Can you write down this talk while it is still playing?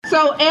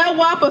So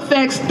LWOP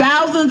affects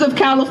thousands of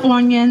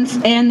Californians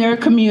and their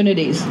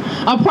communities.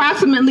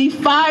 Approximately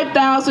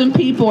 5,000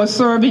 people are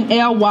serving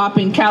LWOP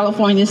in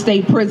California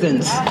state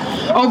prisons.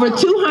 Over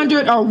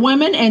 200 are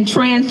women and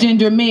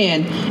transgender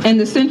men in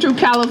the Central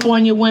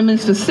California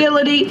Women's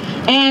Facility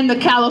and the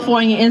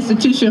California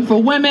Institution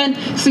for Women,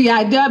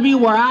 CIW,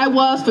 where I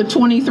was for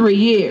 23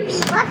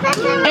 years.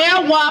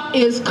 LWOP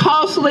is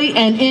costly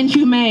and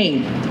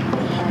inhumane.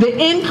 The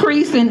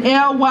increase in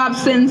LWOP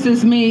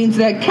sentences means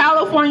that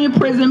California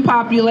prison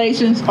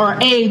populations are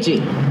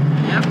aging.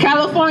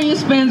 California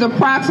spends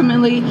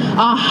approximately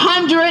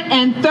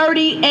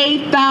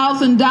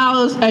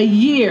 $138,000 a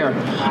year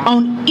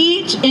on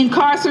each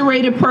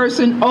incarcerated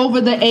person over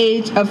the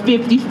age of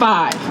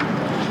 55.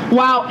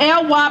 While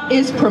LWOP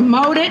is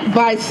promoted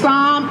by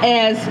some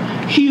as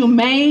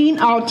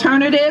humane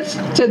alternatives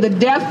to the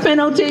death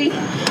penalty,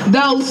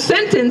 those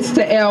sentenced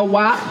to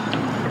LWOP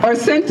are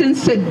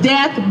sentenced to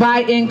death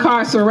by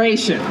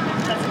incarceration.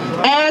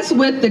 As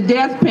with the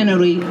death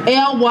penalty,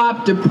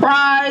 LWOP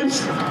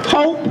deprives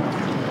hope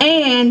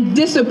and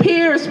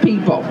disappears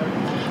people,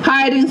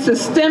 hiding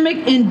systemic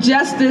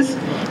injustice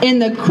in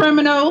the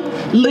criminal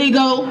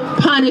legal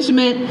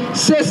punishment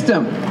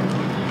system.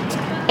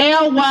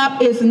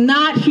 LWOP is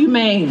not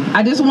humane.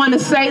 I just want to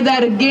say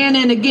that again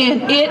and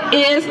again. It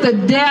is the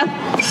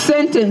death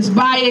sentence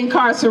by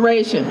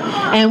incarceration.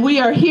 And we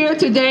are here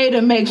today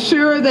to make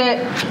sure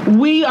that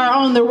we are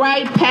on the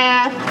right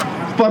path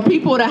for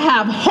people to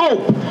have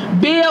hope,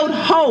 build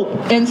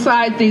hope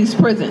inside these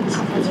prisons.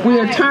 We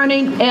are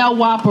turning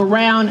LWOP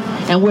around,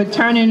 and we're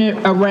turning it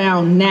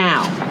around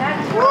now.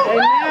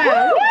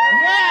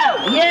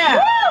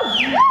 Yeah.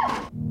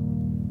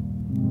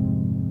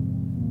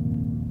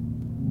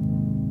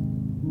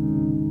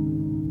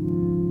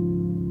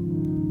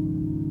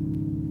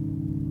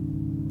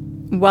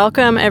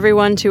 Welcome,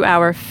 everyone, to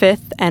our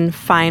fifth and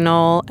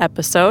final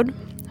episode.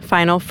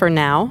 Final for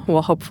now.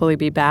 We'll hopefully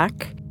be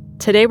back.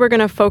 Today, we're going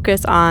to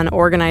focus on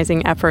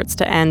organizing efforts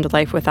to end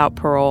life without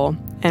parole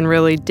and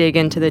really dig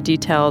into the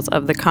details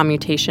of the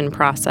commutation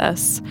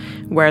process,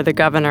 where the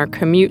governor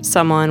commutes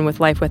someone with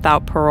life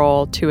without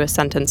parole to a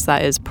sentence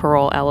that is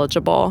parole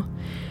eligible.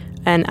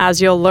 And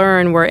as you'll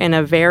learn, we're in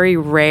a very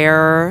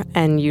rare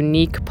and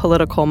unique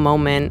political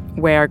moment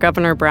where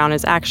Governor Brown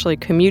is actually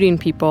commuting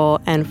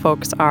people and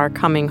folks are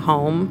coming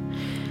home.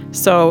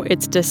 So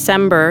it's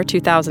December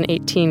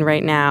 2018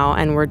 right now,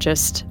 and we're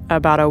just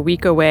about a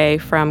week away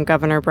from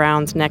Governor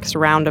Brown's next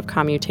round of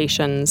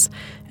commutations.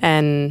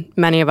 And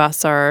many of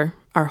us are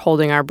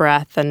holding our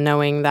breath and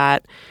knowing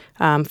that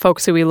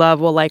folks who we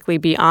love will likely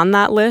be on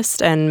that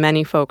list, and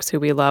many folks who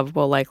we love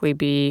will likely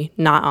be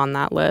not on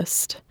that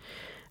list.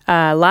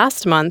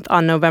 Last month,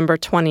 on November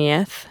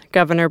 20th,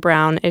 Governor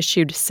Brown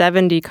issued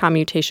 70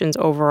 commutations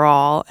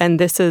overall, and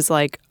this is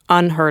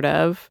unheard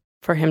of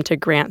for him to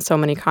grant so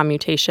many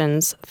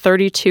commutations.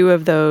 32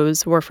 of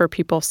those were for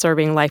people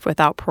serving life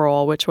without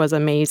parole, which was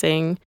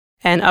amazing.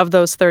 And of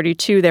those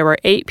 32, there were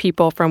 8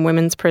 people from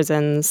women's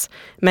prisons,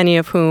 many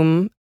of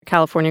whom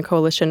California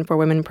Coalition for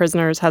Women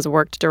Prisoners has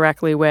worked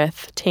directly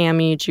with: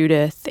 Tammy,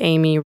 Judith,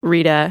 Amy,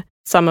 Rita.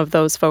 Some of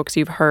those folks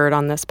you've heard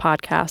on this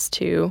podcast,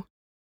 too.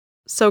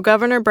 So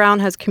Governor Brown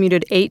has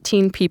commuted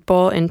 18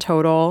 people in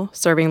total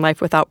serving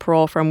life without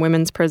parole from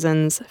women's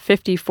prisons,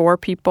 54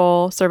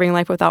 people serving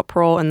life without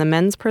parole in the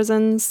men's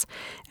prisons,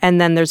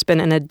 and then there's been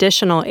an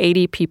additional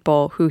 80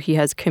 people who he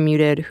has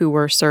commuted who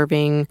were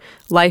serving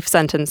life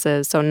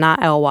sentences, so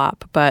not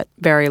LWOP, but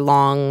very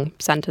long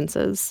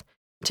sentences.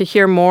 To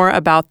hear more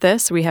about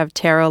this, we have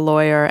Terah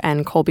lawyer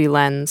and Colby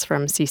Lenz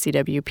from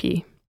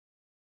CCWP.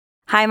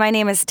 Hi, my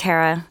name is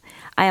Terah.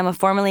 I am a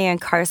formerly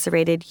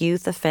incarcerated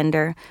youth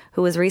offender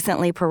who was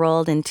recently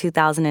paroled in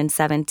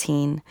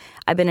 2017.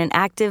 I've been an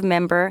active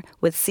member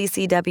with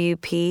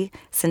CCWP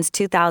since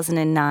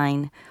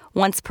 2009.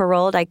 Once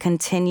paroled, I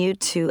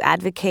continued to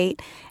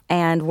advocate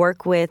and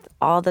work with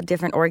all the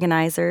different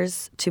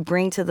organizers to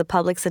bring to the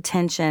public's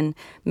attention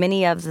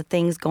many of the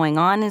things going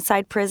on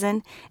inside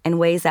prison and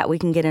ways that we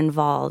can get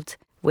involved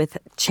with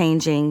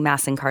changing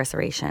mass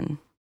incarceration.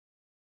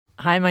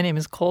 Hi, my name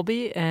is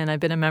Colby, and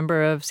I've been a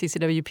member of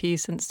CCWP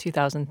since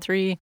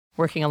 2003,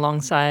 working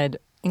alongside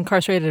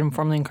incarcerated and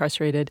formerly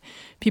incarcerated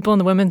people in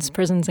the women's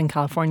prisons in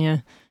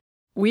California.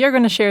 We are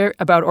going to share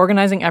about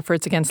organizing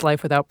efforts against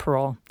life without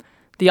parole.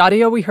 The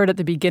audio we heard at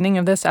the beginning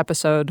of this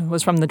episode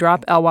was from the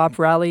Drop LWOP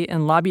rally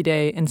and lobby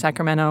day in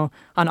Sacramento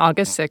on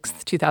August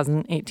 6th,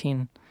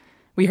 2018.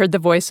 We heard the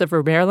voice of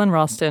Marilyn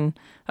Ralston,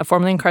 a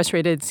formerly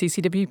incarcerated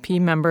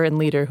CCWP member and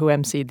leader who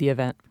emceed the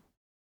event.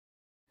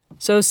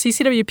 So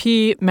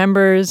CCWP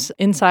members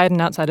inside and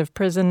outside of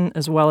prison,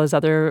 as well as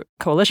other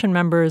coalition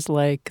members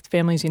like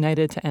Families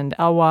United to End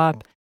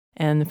LWOP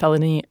and the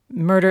Felony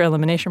Murder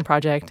Elimination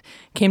Project,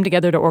 came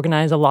together to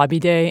organize a lobby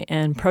day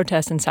and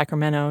protest in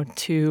Sacramento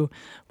to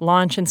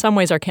launch, in some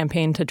ways, our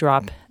campaign to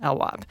drop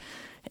LWOP.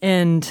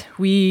 And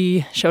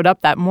we showed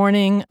up that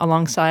morning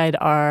alongside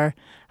our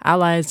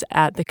allies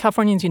at the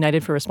Californians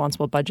United for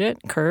Responsible Budget,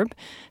 CURB,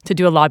 to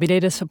do a lobby day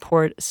to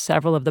support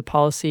several of the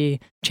policy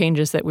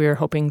changes that we were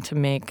hoping to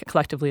make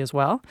collectively as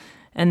well.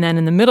 And then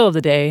in the middle of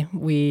the day,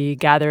 we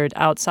gathered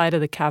outside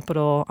of the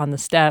Capitol on the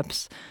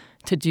steps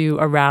to do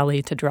a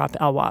rally to drop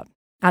LWOP.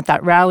 At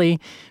that rally,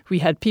 we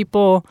had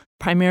people,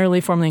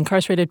 primarily formerly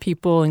incarcerated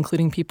people,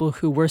 including people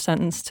who were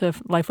sentenced to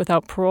life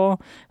without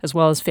parole, as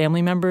well as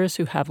family members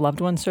who have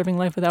loved ones serving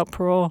life without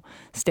parole,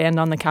 stand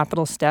on the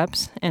Capitol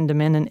steps and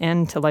demand an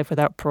end to life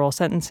without parole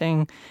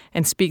sentencing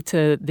and speak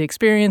to the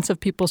experience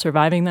of people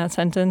surviving that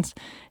sentence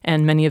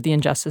and many of the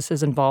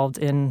injustices involved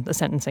in the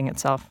sentencing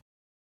itself.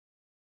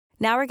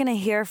 Now we're going to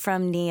hear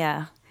from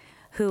Nia,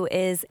 who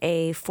is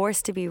a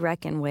force to be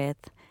reckoned with.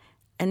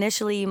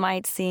 Initially, you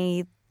might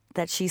see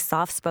that she's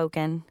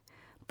soft-spoken,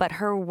 but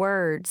her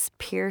words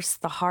pierce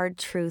the hard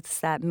truths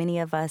that many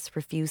of us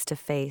refuse to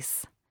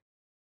face.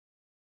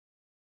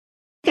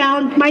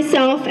 Found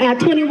myself at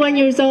 21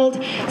 years old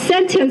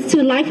sentenced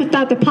to life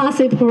without the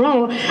possibility of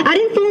parole. I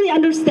didn't fully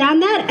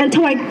understand that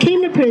until I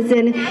came to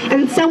prison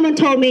and someone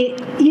told me,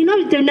 you know,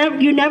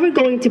 you're never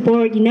going to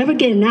board, you're never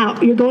getting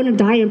out, you're going to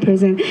die in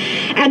prison.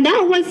 And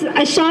that was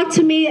a shock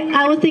to me.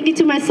 I was thinking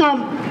to myself,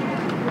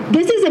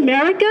 this is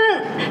America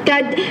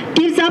that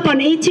gives up on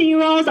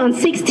 18-year-olds, on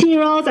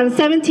 16-year-olds, on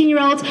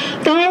 17-year-olds.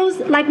 Those,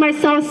 like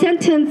myself,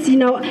 sentenced,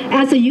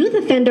 as a youth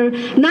offender,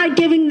 not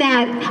giving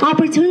that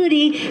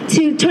opportunity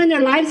to turn their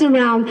lives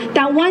around.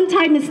 That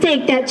one-time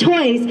mistake, that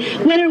choice,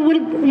 whether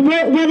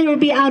it would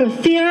be out of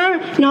fear,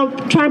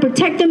 trying to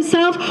protect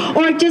themselves,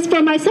 or just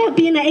for myself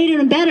being an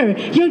aider and better.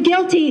 You're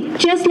guilty,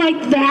 just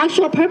like the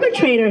actual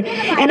perpetrator.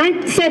 And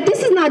I said,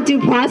 this is not due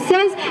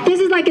process.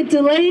 This is like a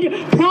delayed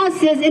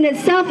process in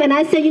itself. And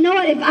I said, you know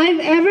what, if I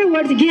ever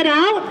were to get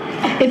out,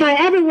 I'm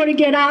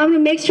going to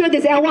make sure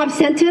this LWOP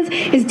sentence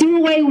is done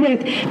away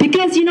with.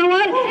 Because you know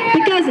what?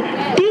 Because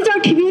these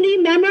are community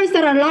members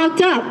that are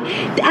locked up.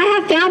 I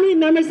have family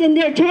members in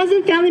there,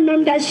 chosen family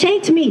members that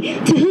shaped me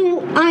to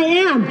who I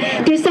am.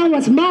 There's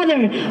someone's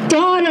mother,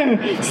 daughter,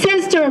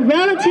 sister,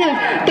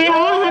 relative. They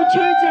all have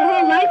turned their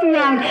whole life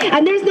around.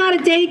 And there's not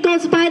a day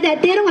goes by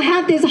that they don't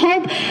have this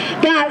hope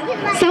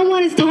that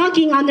someone is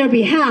talking on their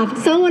behalf,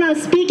 someone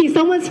is speaking,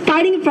 someone's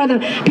fighting for them.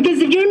 Because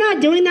if you're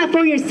not doing that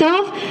for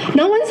yourself,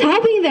 no one's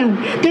helping them.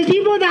 There's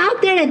people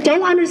out there that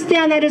don't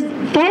understand that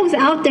there's folks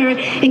out there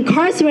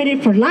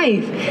incarcerated for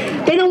life.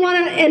 They don't want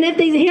to, and if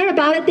they hear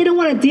about it, they don't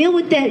want to deal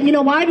with it. You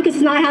know why? Because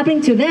it's not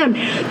happening to them,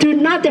 through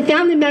not their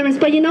family members.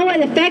 But you know what?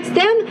 It affects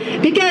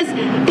them because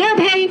they're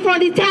paying for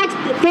the tax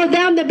for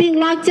them. They're being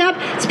locked up,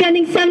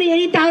 spending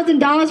 $70,000,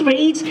 $80,000 for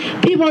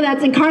each people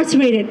that's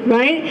incarcerated,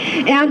 right?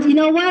 And you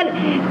know what?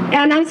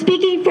 And I'm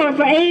speaking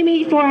for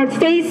Amy, for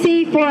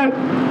Stacy, for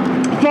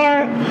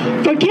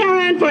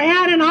Karen, for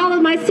Ann, and all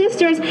of my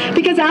sisters,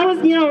 because I was,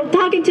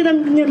 talking to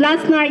them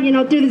last night,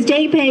 through this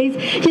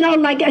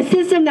JPAYS, like a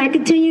system that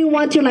continue to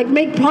want to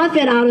make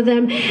profit out of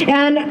them.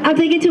 And I'm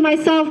thinking to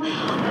myself,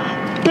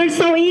 they're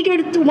so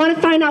eager to want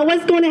to find out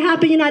what's going to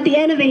happen, at the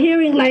end of the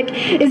hearing.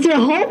 Is there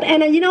hope?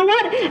 And you know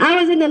what? I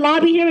was in the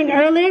lobby hearing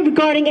earlier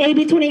regarding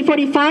AB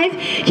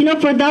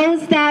 2845. For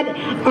those that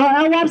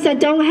are LWOPs that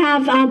don't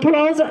have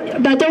paroles,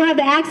 that don't have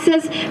the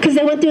access because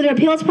they went through their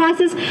appeals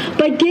process,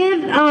 but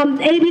give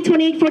AB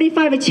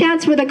 2845 a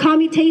chance for the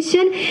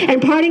Commutation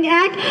and Parting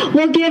Act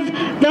will give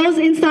those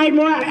inside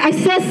more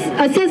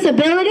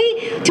accessibility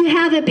to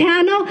have a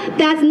panel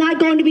that's not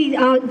going to be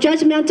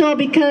judgmental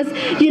because,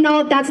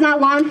 that's not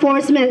law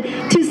enforcement.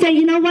 To say,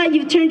 you know what,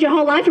 you've turned your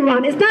whole life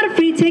around. It's not a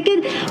free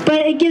ticket,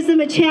 but it gives them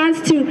a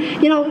chance to,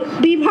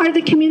 be part of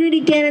the community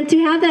again and to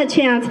have that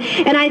chance.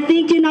 And I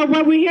think,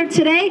 what we're here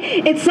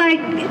today, it's like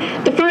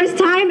the first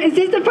time. Is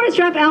this the first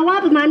Drop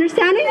LWOP, is my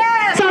understanding?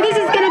 Yes. So this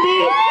is going to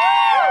be,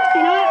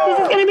 this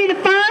is going to be the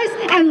first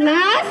and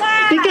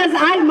last, because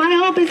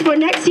my hope is for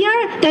next year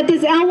that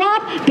this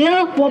LWOP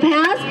bill will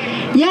pass.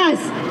 Yes,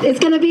 it's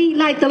going to be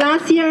like the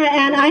last year,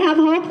 and I have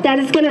hope that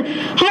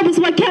hope is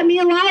what kept me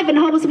alive, and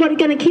hope is what's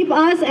going to keep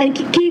us and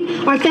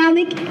keep our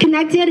family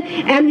connected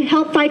and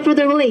help fight for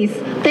the release.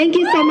 Thank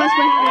you so much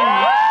for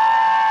having me.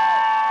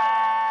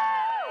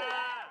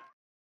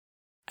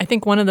 I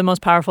think one of the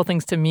most powerful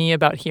things to me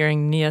about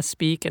hearing Nia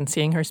speak and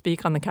seeing her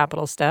speak on the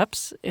Capitol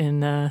steps in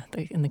the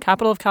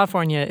capital of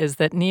California is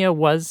that Nia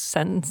was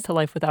sentenced to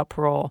life without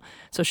parole.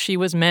 So she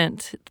was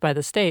meant by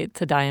the state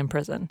to die in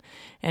prison.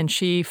 And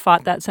she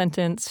fought that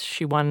sentence.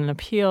 She won an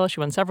appeal. She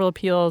won several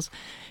appeals.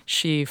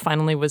 She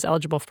finally was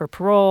eligible for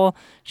parole.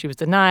 She was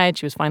denied.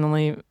 She was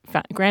finally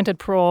granted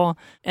parole.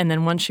 And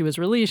then once she was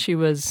released, she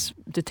was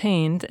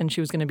detained and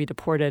she was going to be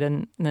deported.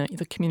 And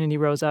the community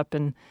rose up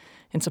and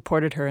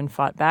supported her and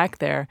fought back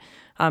there.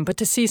 But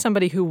to see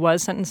somebody who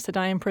was sentenced to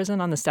die in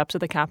prison on the steps of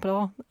the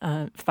Capitol,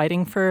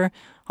 fighting for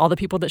all the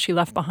people that she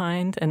left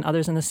behind and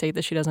others in the state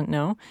that she doesn't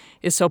know,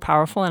 is so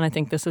powerful. And I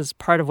think this is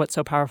part of what's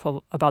so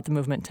powerful about the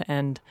movement to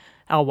end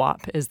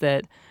LWOP, is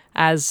that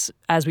as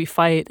we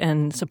fight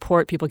and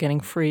support people getting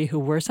free who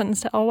were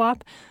sentenced to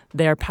LWOP,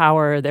 their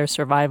power, their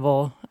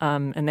survival,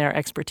 and their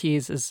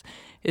expertise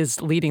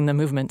is leading the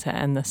movement to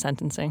end the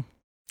sentencing.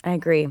 I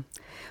agree.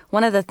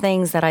 One of the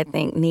things that I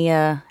think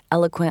Nia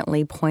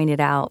eloquently pointed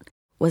out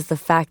was the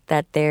fact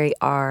that they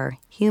are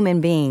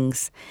human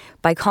beings.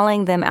 By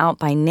calling them out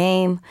by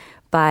name,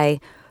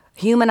 by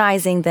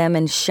humanizing them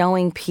and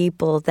showing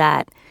people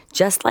that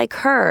just like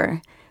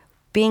her,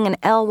 being an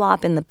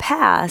LWOP in the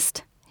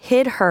past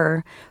hid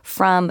her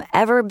from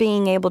ever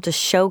being able to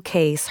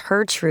showcase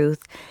her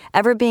truth,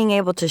 ever being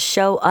able to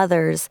show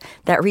others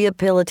that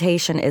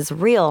rehabilitation is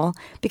real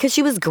because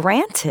she was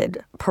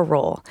granted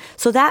parole.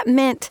 So that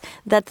meant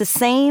that the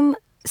same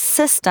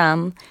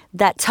system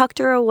that tucked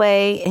her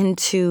away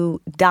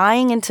into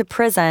dying into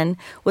prison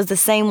was the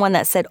same one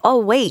that said, oh,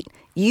 wait,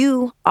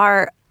 you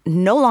are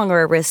no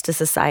longer a risk to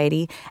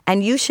society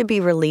and you should be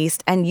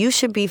released and you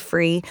should be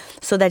free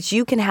so that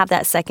you can have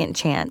that second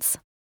chance.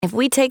 If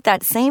we take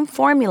that same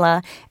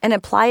formula and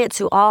apply it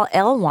to all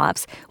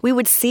LWOPs, we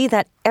would see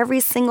that every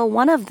single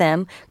one of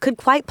them could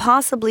quite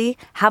possibly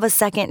have a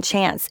second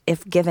chance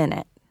if given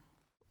it.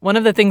 One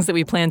of the things that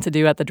we planned to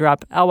do at the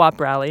Drop LWOP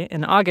rally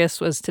in August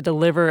was to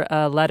deliver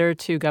a letter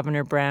to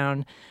Governor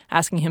Brown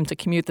asking him to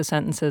commute the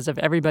sentences of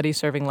everybody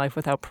serving life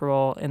without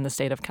parole in the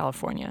state of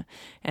California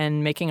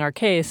and making our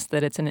case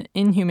that it's an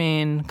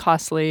inhumane,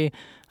 costly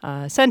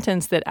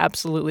sentence that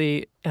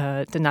absolutely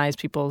denies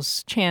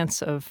people's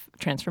chance of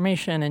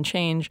transformation and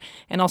change,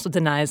 and also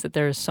denies that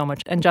there's so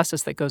much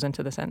injustice that goes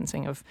into the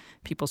sentencing of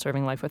people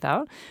serving life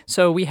without.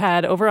 So we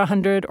had over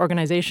 100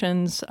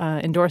 organizations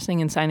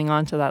endorsing and signing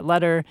on to that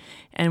letter,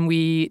 and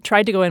we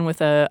tried to go in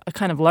with a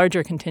kind of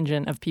larger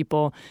contingent of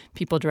people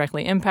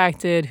directly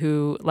impacted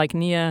who, like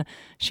Nia,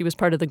 she was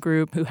part of the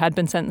group who had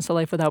been sentenced to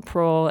life without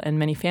parole, and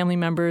many family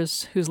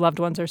members whose loved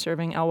ones are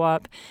serving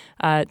LWOP,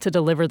 to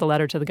deliver the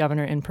letter to the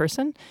governor in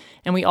person.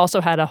 And we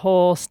also had a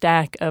whole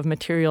stack of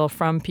material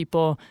from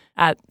people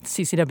at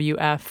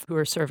CCWF who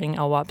are serving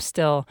LWOP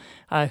still,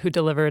 who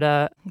delivered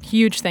a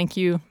huge thank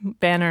you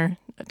banner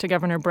to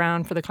Governor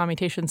Brown for the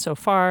commutations so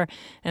far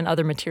and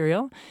other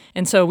material.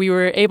 And so we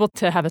were able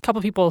to have a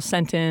couple people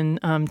sent in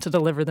to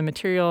deliver the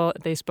material.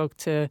 They spoke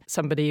to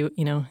somebody,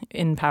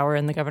 in power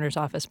in the governor's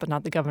office, but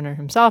not the governor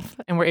himself,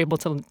 and were able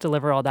to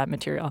deliver all that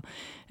material.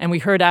 And we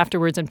heard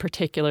afterwards in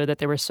particular that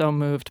they were so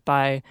moved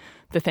by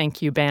the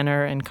thank you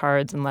banner and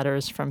cards and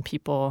letters from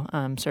people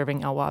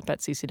serving LWOP at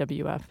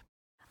CCWF.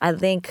 I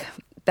think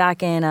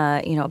back in,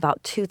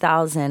 about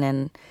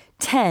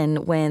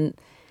 2010 when,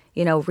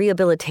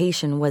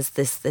 rehabilitation was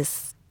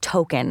this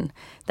token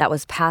that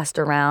was passed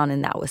around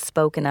and that was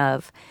spoken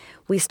of,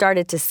 we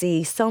started to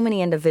see so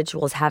many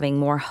individuals having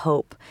more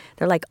hope.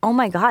 They're like, oh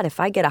my God, if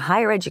I get a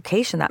higher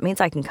education, that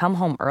means I can come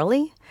home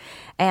early,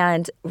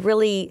 and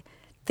really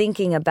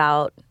thinking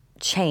about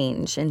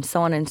change and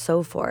so on and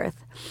so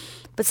forth.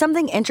 But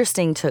something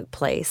interesting took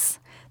place.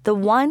 The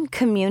one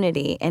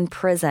community in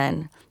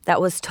prison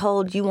that was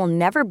told you will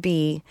never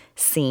be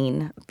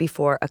seen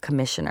before a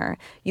commissioner,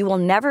 you will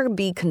never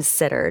be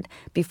considered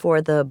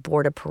before the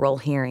Board of Parole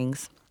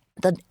hearings.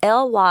 The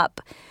LWOP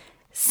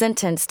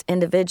sentenced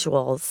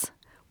individuals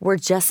were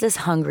just as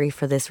hungry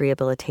for this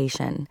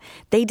rehabilitation.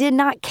 They did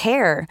not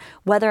care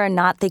whether or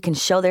not they can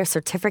show their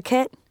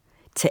certificate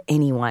to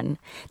anyone.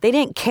 They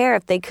didn't care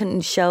if they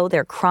couldn't show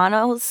their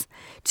chronos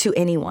to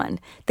anyone.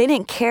 They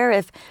didn't care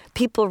if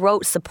people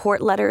wrote support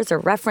letters or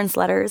reference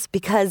letters,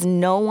 because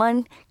no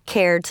one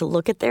cared to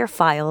look at their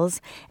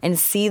files and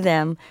see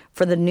them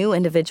for the new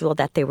individual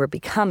that they were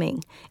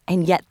becoming,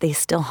 and yet they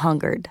still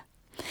hungered.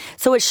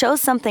 So it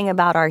shows something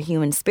about our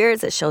human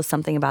spirits. It shows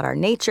something about our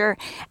nature.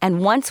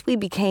 And once we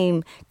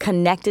became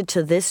connected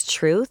to this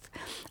truth,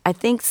 I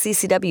think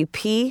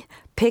CCWP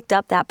picked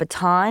up that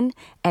baton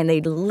and they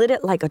lit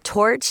it like a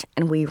torch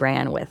and we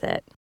ran with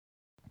it.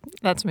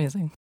 That's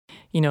amazing.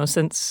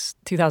 Since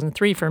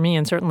 2003 for me,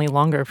 and certainly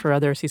longer for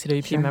other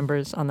CCWP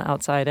members on the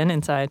outside and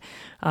inside,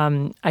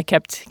 I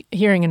kept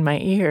hearing in my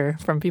ear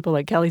from people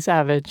like Kelly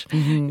Savage,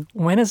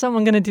 when is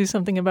someone going to do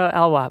something about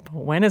LWOP?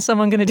 When is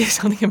someone going to do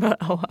something about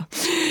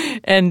LWOP?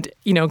 And,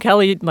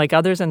 Kelly, like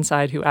others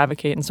inside who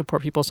advocate and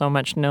support people so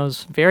much,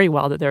 knows very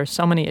well that there are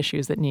so many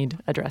issues that need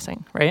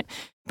addressing, right?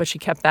 But she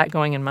kept that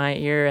going in my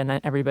ear, and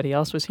everybody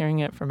else was hearing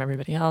it from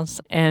everybody else.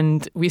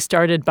 And we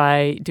started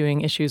by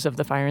doing issues of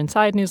the Fire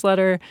Inside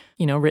newsletter,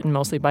 written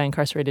mostly by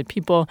incarcerated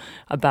people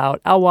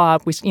about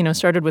LWOP. We,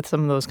 started with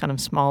some of those kind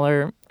of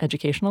smaller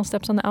educational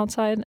steps on the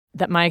outside.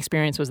 That my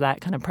experience was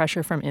that kind of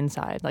pressure from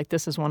inside. Like,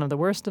 this is one of the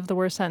worst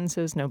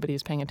sentences.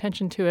 Nobody's paying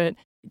attention to it.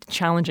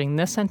 Challenging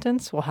this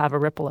sentence will have a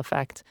ripple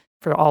effect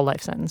for all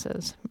life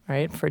sentences,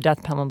 right? For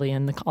death penalty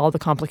and all the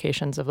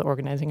complications of the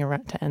organizing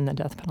to end the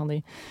death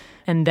penalty.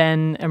 And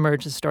then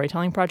emerged a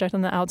storytelling project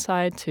on the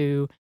outside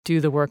to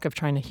do the work of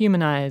trying to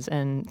humanize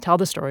and tell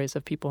the stories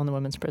of people in the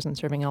women's prison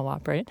serving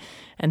LWOP, right?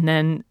 And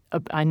then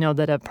I know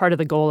that a part of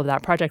the goal of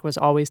that project was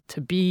always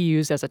to be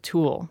used as a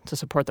tool to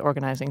support the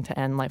organizing to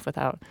end life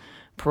without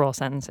parole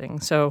sentencing.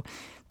 So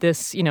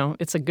this,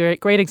 it's a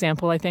great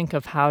example, I think,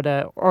 of how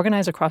to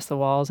organize across the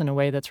walls in a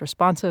way that's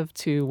responsive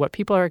to what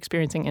people are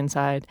experiencing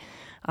inside,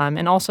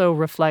 and also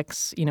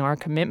reflects, our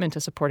commitment to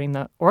supporting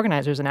the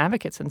organizers and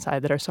advocates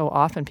inside that are so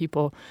often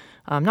people,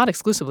 not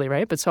exclusively,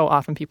 right, but so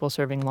often people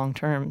serving long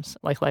terms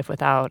like life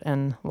without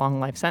and long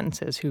life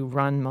sentences who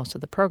run most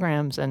of the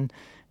programs and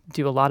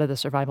do a lot of the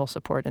survival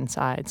support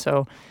inside.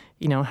 So,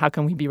 how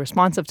can we be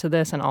responsive to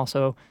this and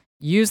also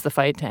use the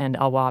fight to end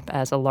LWOP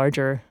as a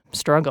larger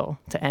struggle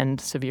to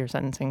end severe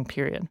sentencing,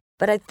 period.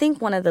 But I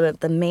think one of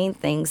the main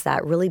things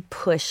that really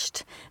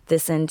pushed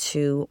this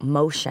into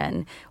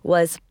motion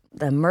was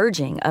the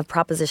merging of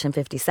Proposition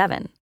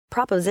 57.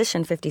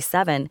 Proposition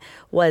 57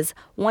 was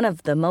one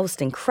of the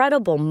most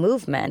incredible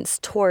movements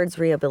towards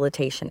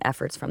rehabilitation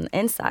efforts from the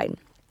inside.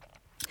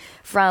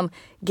 From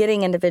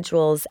getting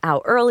individuals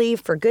out early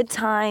for good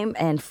time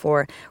and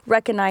for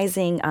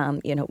recognizing,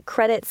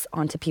 credits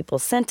onto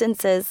people's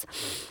sentences.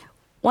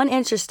 One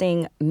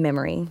interesting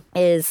memory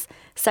is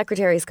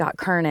Secretary Scott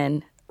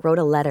Kernan wrote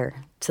a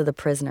letter to the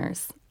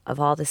prisoners of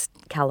all the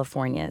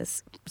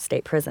California's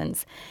state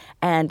prisons.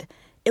 And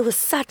it was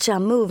such a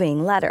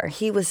moving letter.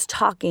 He was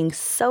talking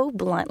so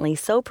bluntly,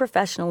 so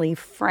professionally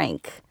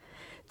frank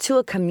to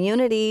a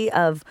community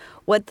of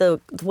what the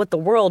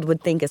world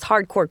would think is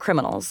hardcore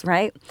criminals,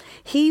 right?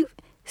 He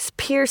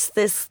pierced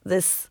this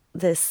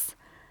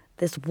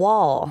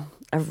wall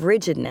of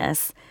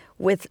rigidness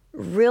with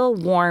real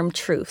warm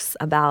truths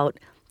about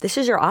this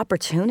is your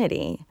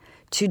opportunity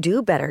to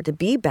do better, to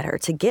be better,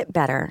 to get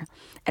better.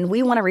 And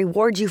we want to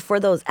reward you for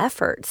those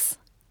efforts,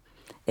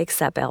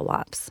 except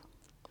LWOPs.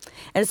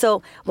 And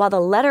so while the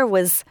letter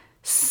was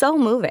so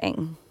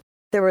moving,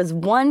 there was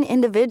one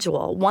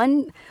individual,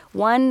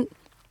 one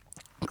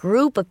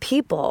group of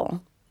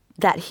people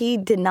that he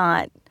did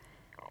not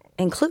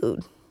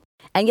include.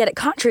 And yet it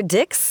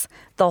contradicts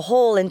the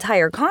whole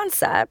entire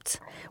concept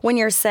when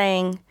you're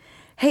saying,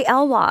 hey,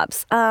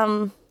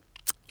 LWOPs,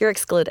 you're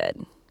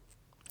excluded.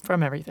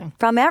 From everything.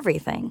 From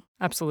everything.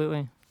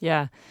 Absolutely.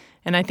 Yeah.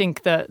 And I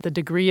think the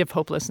degree of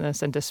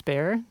hopelessness and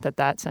despair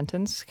that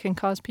sentence can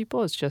cause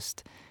people is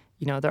just,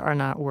 there are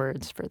not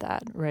words for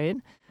that, right?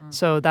 Mm.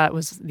 So that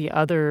was the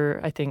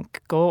other, I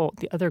think, goal.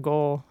 The other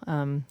goal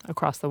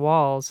across the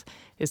walls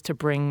is to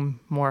bring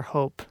more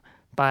hope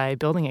by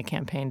building a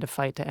campaign to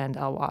fight to end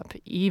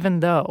LWOP, even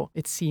though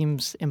it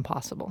seems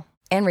impossible.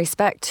 In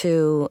respect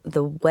to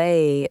the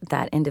way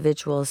that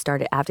individuals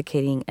started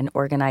advocating and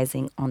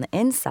organizing on the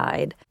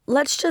inside,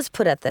 let's just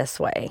put it this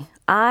way.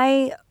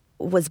 I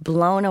was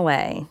blown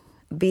away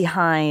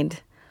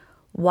behind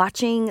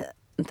watching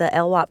the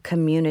LWOP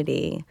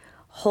community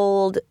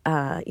hold,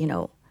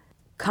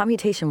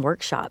 commutation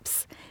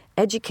workshops,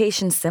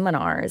 education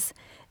seminars.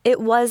 It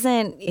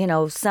wasn't,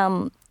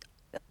 some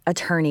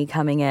attorney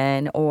coming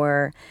in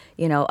or,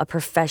 a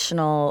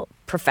professional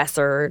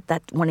professor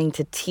that wanting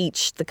to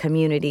teach the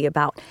community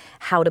about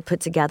how to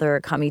put together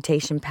a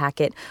commutation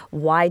packet,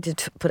 why to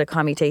put a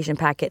commutation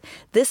packet.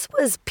 This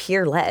was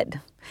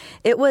peer-led.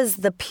 It was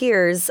the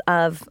peers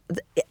of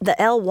the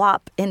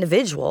LWOP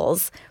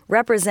individuals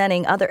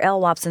representing other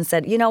LWOPs and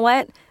said, you know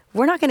what?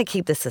 We're not going to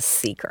keep this a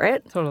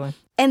secret. Totally.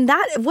 And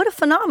what a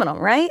phenomenon,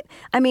 right?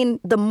 I mean,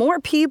 the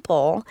more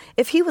people,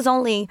 if he was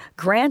only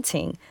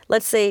granting,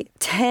 let's say,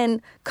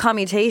 10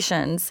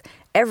 commutations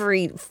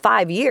every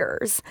 5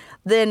 years,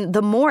 then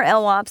the more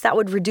LWOPs, that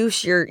would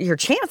reduce your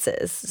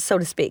chances, so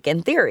to speak,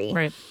 in theory.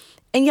 Right.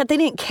 And yet they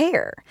didn't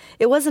care.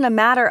 It wasn't a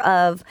matter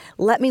of,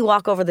 let me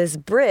walk over this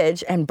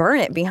bridge and burn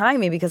it behind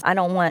me because I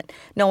don't want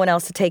no one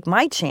else to take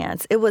my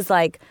chance. It was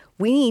like,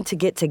 we need to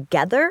get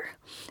together,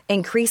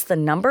 increase the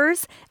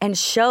numbers, and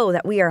show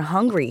that we are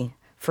hungry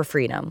for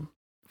freedom.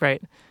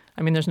 Right.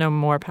 I mean, there's no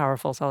more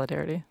powerful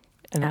solidarity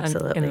in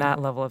that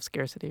level of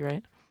scarcity,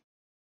 right?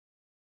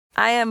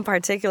 I am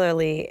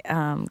particularly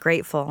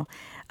grateful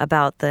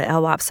about the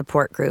LWOP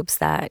support groups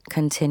that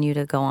continue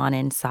to go on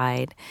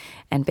inside.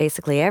 And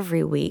basically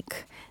every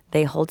week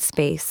they hold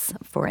space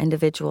for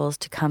individuals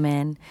to come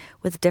in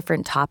with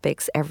different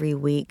topics every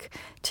week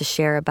to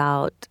share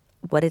about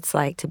what it's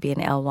like to be an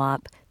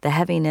LWOP, the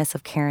heaviness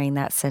of carrying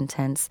that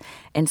sentence,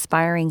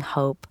 inspiring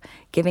hope,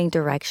 giving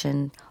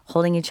direction,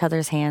 holding each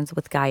other's hands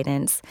with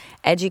guidance,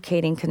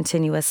 educating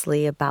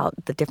continuously about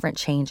the different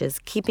changes,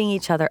 keeping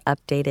each other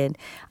updated.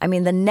 I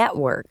mean, the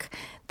network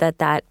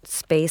that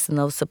space and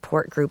those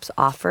support groups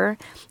offer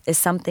is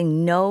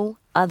something no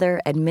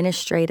other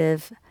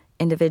administrative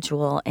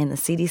individual in the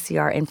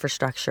CDCR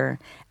infrastructure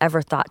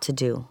ever thought to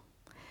do.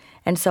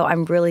 And so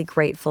I'm really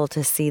grateful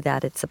to see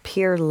that it's a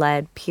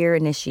peer-led,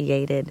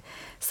 peer-initiated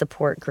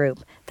support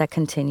group that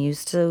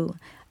continues to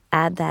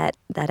add that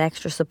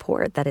extra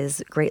support that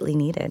is greatly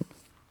needed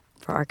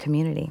for our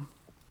community.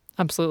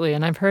 Absolutely.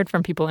 And I've heard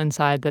from people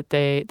inside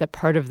that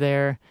part of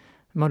their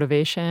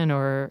motivation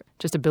or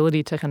just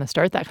ability to kind of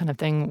start that kind of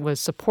thing was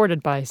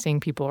supported by seeing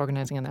people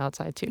organizing on the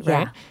outside too,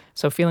 right? Yeah.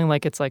 So feeling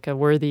like it's like a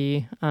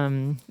worthy,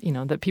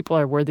 that people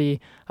are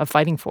worthy of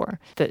fighting for,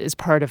 that is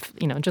part of,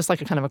 just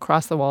like a kind of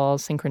across the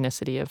walls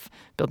synchronicity of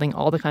building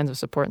all the kinds of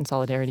support and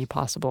solidarity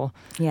possible.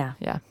 Yeah.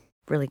 Yeah.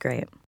 Really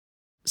great.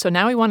 So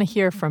now we want to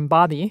hear from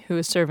Bobby, who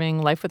is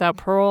serving Life Without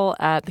Parole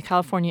at the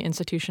California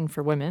Institution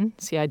for Women,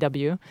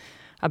 CIW,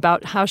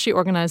 about how she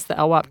organized the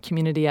LWOP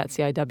community at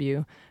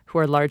CIW, who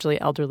are largely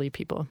elderly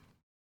people.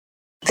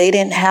 They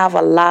didn't have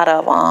a lot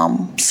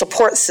of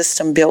support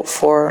system built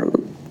for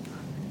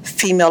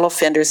female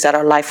offenders that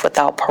are life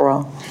without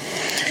parole.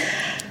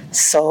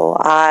 So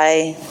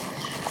I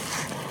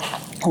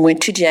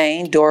went to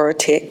Jane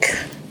Dorotic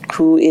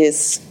who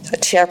is a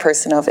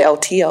chairperson of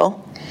LTO.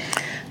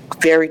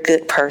 Very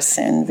good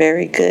person,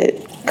 very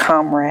good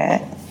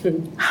comrade.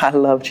 I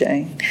love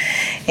Jane.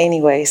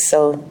 Anyway,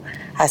 so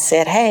I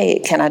said,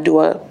 hey, can I do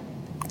a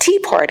tea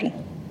party?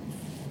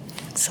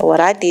 So what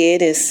I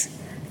did is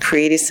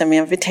created some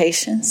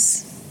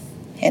invitations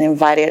and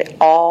invited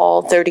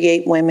all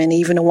 38 women,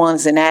 even the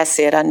ones in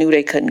Asset. I knew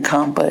they couldn't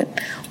come, but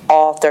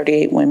all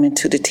 38 women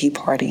to the tea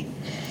party.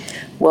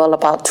 Well,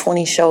 about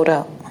 20 showed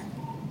up,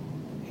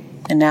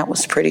 and that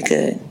was pretty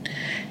good.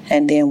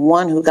 And then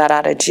one who got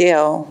out of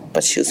jail,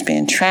 but she was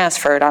being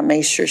transferred, I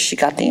made sure she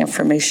got the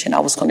information I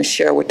was going to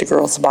share with the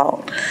girls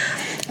about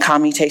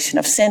commutation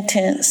of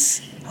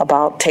sentence,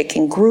 about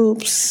taking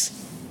groups,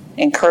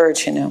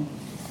 encouraging them.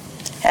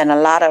 And a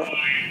lot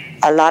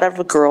of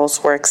the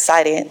girls were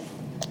excited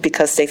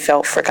because they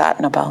felt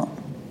forgotten about.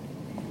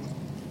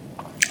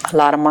 A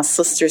lot of my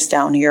sisters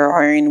down here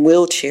are in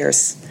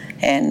wheelchairs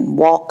and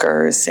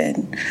walkers,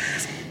 and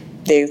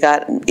they've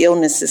got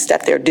illnesses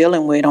that they're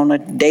dealing with on a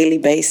daily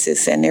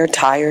basis, and they're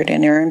tired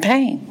and they're in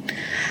pain.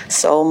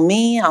 So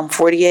me, I'm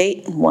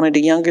 48, one of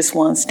the youngest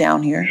ones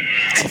down here.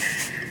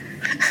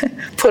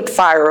 Put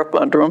fire up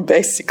under them,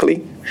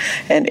 basically.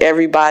 And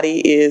everybody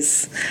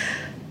is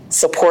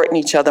supporting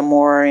each other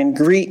more and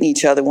greeting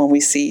each other when we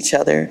see each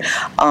other.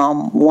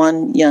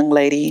 One young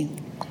lady,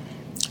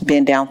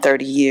 been down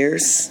 30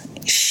 years,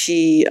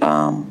 she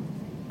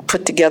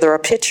put together a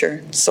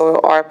picture. So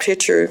our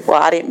picture,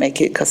 well, I didn't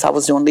make it because I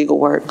was doing legal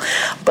work,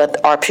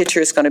 but our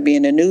picture is going to be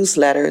in the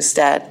newsletters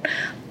that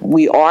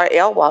we are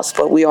LWOPs,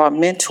 but we are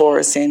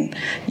mentors, and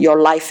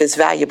your life is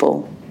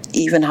valuable.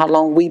 Even how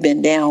long we've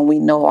been down, we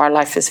know our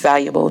life is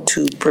valuable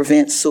to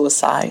prevent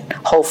suicide,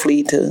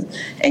 hopefully to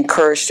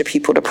encourage the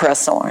people to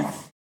press on.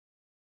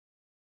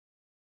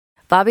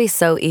 Bobby's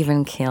so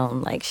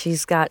even-keeled. Like,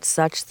 she's got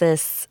such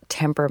this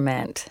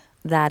temperament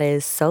that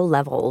is so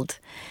leveled.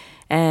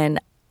 And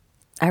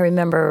I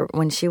remember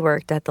when she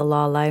worked at the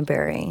law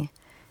library,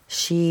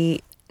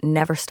 she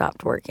never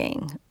stopped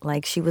working.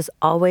 Like, she was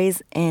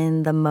always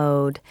in the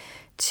mode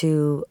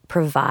to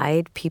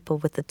provide people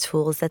with the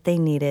tools that they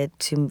needed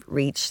to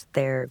reach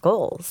their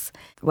goals,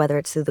 whether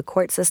it's through the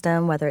court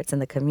system, whether it's in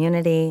the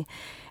community.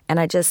 And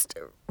I just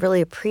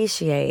really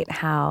appreciate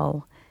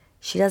how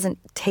she doesn't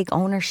take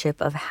ownership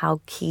of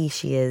how key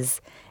she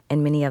is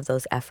in many of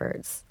those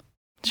efforts.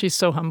 She's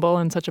so humble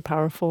and such a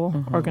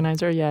powerful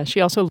organizer. Yeah,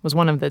 she also was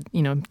one of the,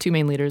 two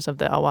main leaders of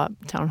the LWOP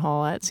town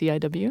hall at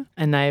CIW.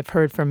 And I've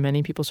heard from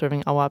many people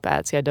serving LWOP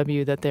at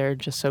CIW that they're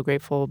just so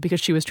grateful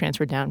because she was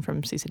transferred down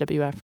from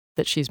CCWF,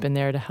 that she's been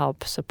there to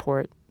help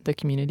support the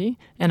community.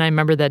 And I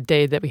remember that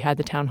day that we had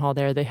the town hall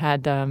there, they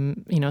had,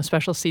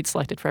 special seats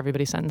selected for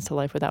everybody sentenced to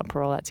life without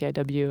parole at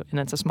CIW. And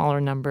that's a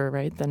smaller number,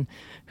 right, than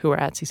who are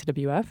at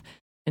CCWF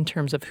in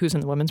terms of who's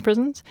in the women's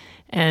prisons.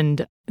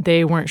 And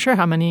they weren't sure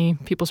how many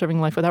people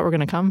serving life without were going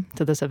to come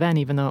to this event,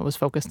 even though it was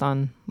focused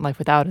on life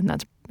without. And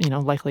that's,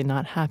 likely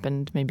not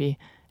happened maybe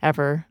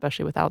ever,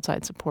 especially with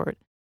outside support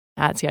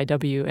at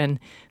CIW. And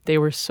they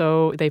were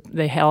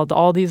they held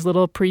all these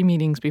little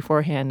pre-meetings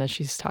beforehand, as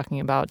she's talking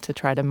about, to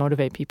try to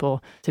motivate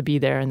people to be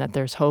there and that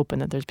there's hope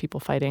and that there's people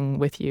fighting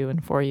with you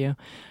and for you.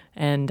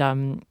 And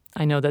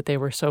I know that they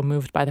were so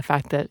moved by the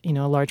fact that,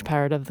 a large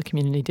part of the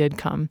community did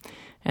come.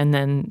 And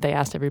then they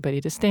asked everybody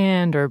to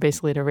stand or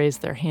basically to raise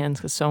their hands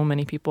because so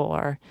many people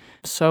are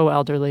so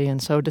elderly and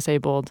so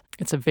disabled.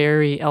 It's a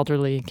very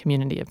elderly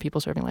community of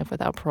people serving life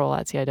without parole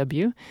at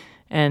CIW.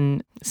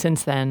 And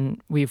since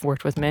then, we've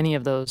worked with many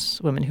of those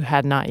women who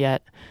had not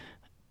yet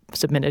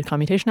submitted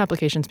commutation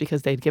applications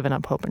because they'd given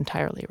up hope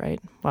entirely, right?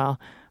 Well,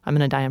 I'm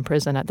going to die in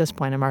prison at this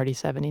point. I'm already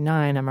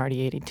 79. I'm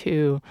already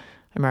 82.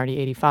 I'm already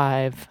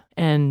 85.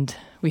 And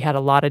we had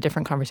a lot of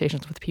different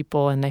conversations with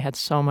people, and they had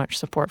so much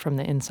support from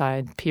the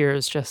inside,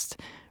 peers just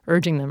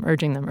urging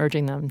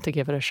them to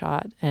give it a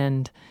shot.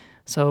 And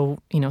so,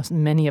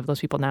 many of those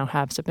people now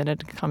have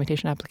submitted a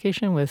commutation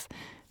application with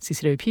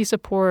CCWP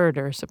support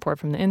or support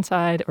from the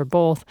inside or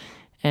both.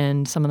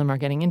 And some of them are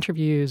getting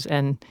interviews,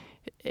 and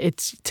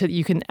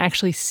you can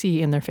actually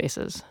see in their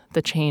faces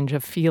the change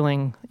of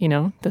feeling,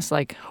 this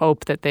like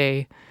hope that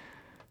they,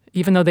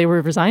 even though they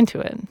were resigned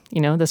to it,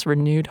 this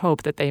renewed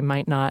hope that they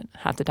might not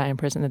have to die in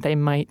prison, that they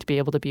might be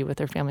able to be with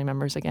their family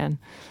members again,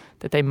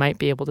 that they might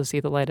be able to see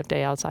the light of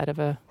day outside of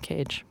a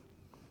cage.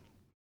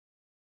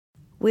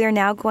 We are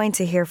now going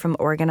to hear from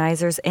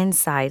organizers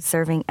inside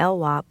serving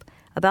LWOP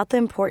about the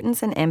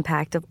importance and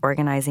impact of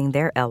organizing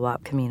their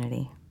LWOP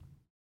community.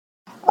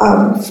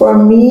 For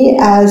me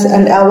as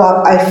an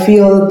LWOP, I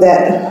feel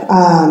that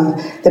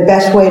the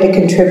best way to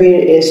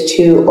contribute is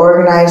to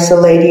organize the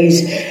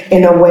ladies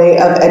in a way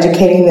of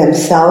educating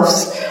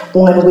themselves.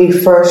 When we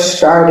first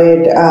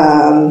started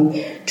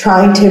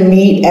trying to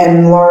meet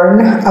and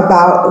learn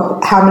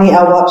about how many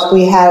LWOPs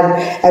we had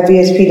at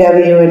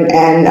VSPW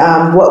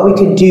and what we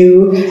could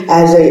do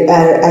as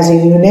a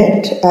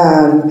unit,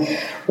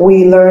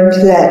 we learned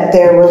that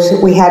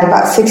we had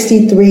about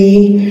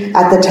 63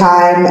 at the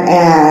time,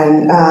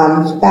 and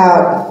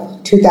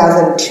about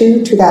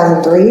 2002,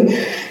 2003,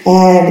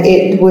 and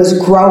it was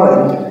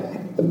growing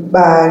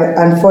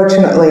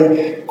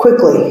unfortunately,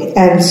 quickly.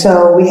 And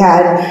so we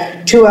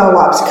had 2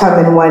 LWOPs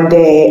come in one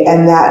day,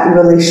 and that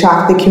really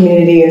shocked the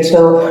community. And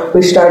so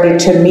we started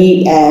to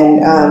meet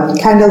and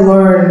kind of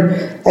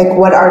learn like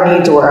what our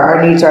needs were.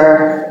 Our needs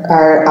are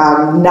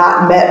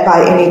not met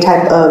by any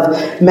type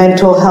of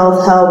mental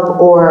health help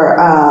or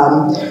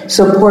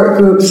support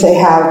groups. They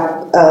have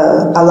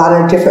a lot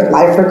of different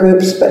lifer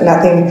groups, but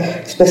nothing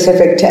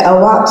specific to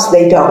LWOPs.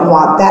 They don't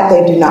want that.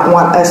 They do not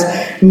want us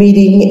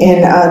meeting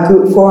in a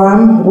group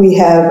forum. We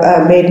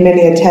have made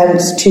many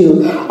attempts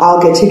to all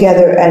get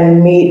together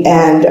and meet,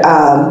 and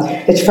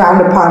it's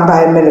frowned upon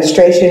by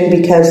administration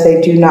because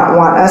they do not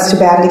want us to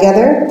band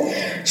together.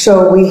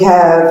 So we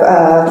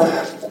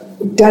have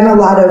done a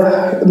lot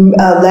of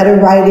letter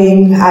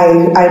writing.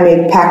 I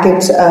made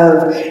packets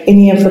of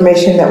any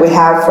information that we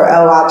have for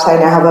LWOPs. I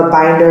now have a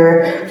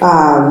binder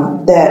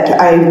that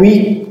I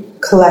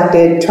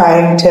recollected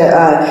trying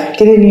to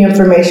get any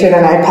information,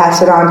 and I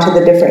pass it on to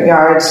the different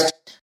yards.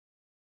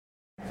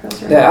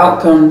 The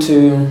outcome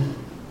to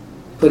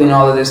putting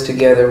all of this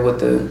together with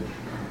the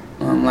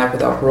Life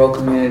Without Parole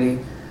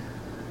community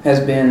has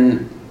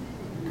been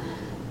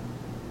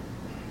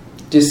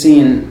just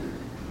seeing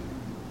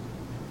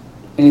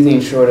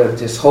anything short of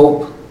just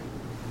hope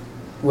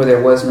where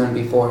there was none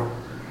before.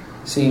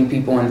 Seeing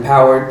people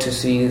empowered, to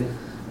see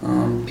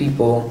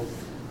people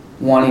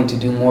wanting to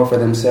do more for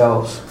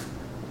themselves,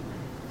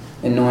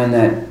 and knowing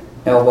that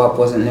LWOP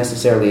wasn't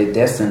necessarily a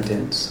death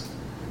sentence,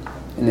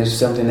 and there's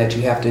something that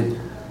you have to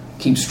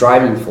keep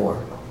striving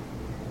for.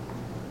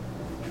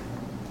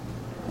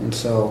 And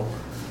so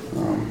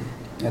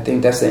I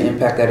think that's the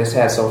impact that it's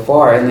had so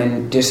far. And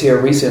then just here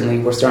recently,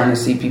 we're starting to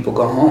see people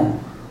go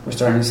home. We're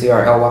starting to see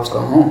our LWOPs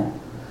go home.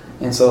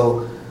 And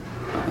so,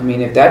 I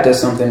mean, if that does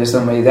something to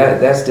somebody,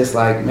 that's just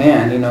like,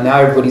 man, you know, now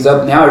everybody's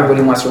up. Now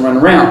everybody wants to run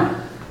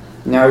around.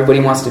 Now everybody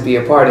wants to be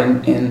a part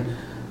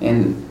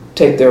and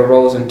take their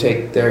roles and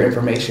take their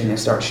information and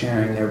start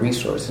sharing their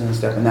resources and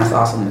stuff. And that's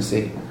awesome to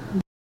see.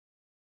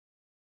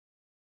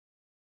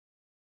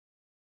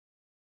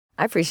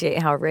 I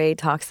appreciate how Ray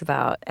talks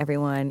about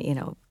everyone, you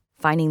know,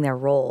 finding their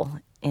role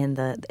in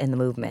the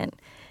movement.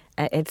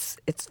 It's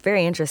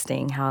very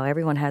interesting how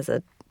everyone has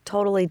a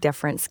totally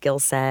different skill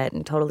set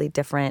and totally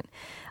different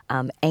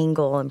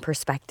angle and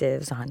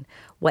perspectives on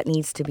what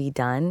needs to be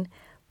done.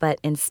 But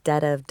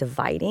instead of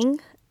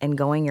dividing and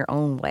going your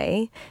own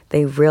way,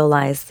 they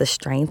realize the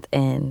strength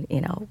in,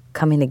 you know,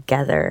 coming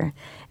together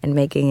and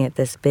making it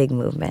this big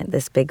movement,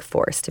 this big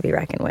force to be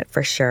reckoned with,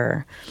 for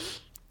sure.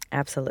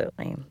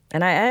 Absolutely.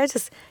 And I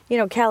just, you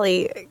know,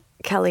 Kelly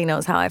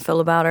knows how I feel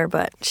about her,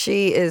 but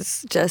she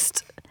is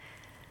just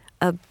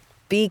a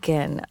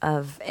beacon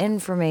of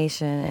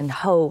information and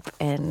hope,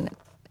 and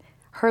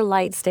her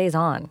light stays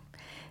on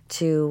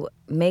to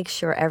make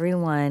sure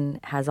everyone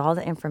has all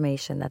the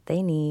information that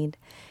they need,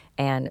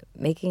 and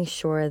making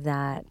sure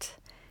that,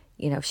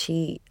 you know,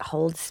 she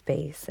holds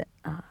space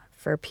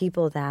for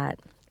people that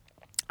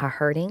are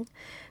hurting,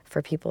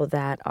 for people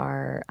that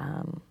are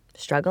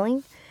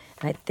struggling.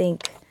 And I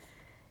think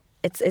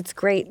it's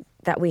great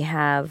that we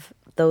have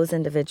those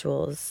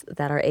individuals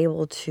that are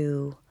able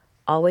to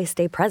always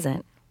stay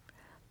present.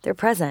 They're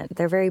present.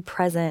 They're very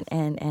present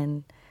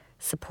and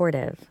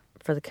supportive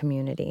for the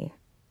community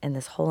in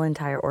this whole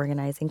entire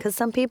organizing. Because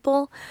some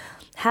people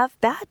have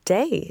bad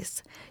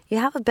days. You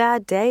have a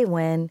bad day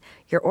when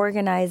you're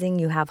organizing,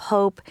 you have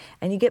hope,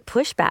 and you get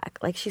pushback,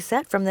 like she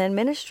said, from the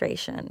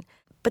administration.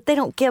 But they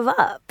don't give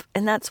up.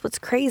 And that's what's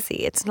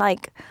crazy. It's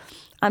like,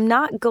 I'm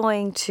not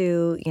going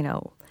to, you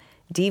know,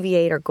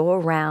 deviate or go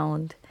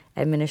around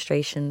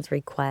administration's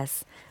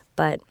requests,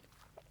 but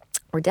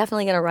we're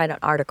definitely going to write an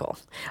article,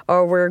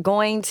 or we're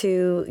going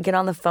to get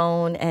on the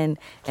phone and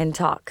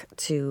talk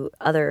to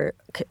other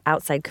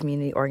outside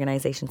community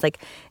organizations. Like,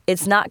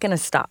 it's not going to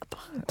stop,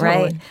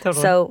 right?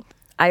 Totally. So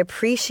I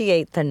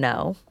appreciate the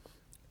no,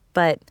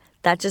 but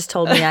that just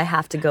told me I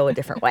have to go a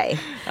different way.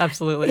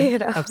 Absolutely. You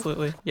know?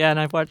 Absolutely. Yeah, and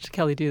I've watched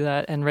Kelly do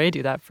that and Ray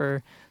do that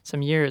for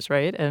some years,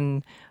 right?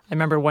 And I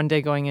remember one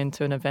day going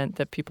into an event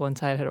that people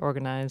inside had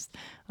organized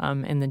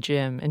in the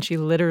gym, and she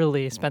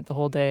literally spent the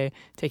whole day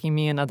taking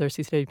me and other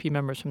CCWP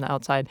members from the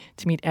outside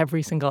to meet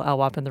every single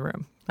LWOP in the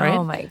room, right?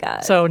 Oh, my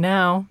God. So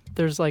now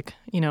there's like,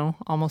 you know,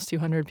 almost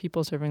 200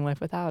 people serving Life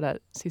Without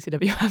at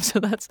CCWP, so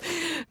that's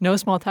no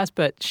small task.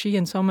 But she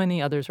and so many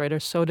others, right, are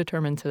so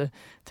determined to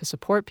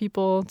support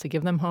people, to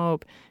give them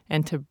hope,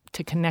 and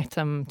to connect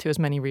them to as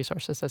many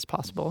resources as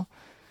possible.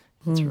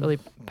 It's really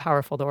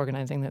powerful, the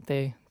organizing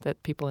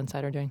that people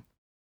inside are doing.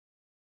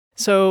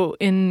 So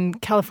in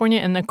California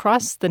and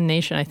across the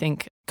nation, I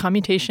think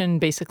commutation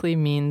basically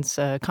means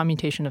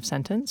commutation of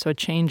sentence, so a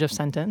change of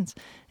sentence.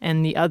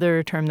 And the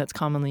other term that's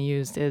commonly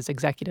used is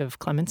executive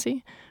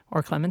clemency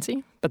or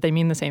clemency, but they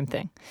mean the same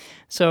thing.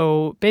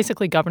 So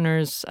basically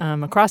governors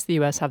across the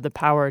U.S. have the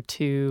power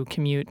to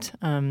commute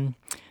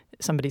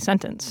somebody's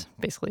sentence,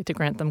 basically to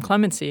grant them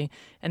clemency.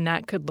 And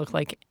that could look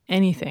like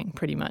anything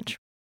pretty much.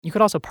 You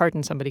could also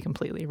pardon somebody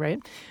completely, right?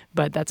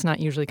 But that's not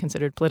usually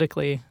considered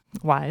politically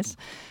wise.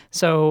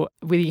 So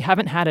we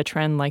haven't had a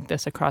trend like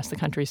this across the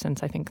country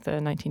since, I think, the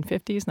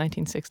 1950s,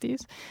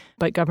 1960s.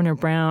 But Governor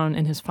Brown,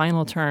 in his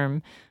final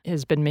term,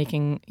 has been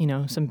making,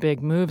 some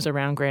big moves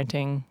around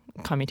granting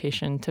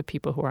commutation to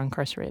people who are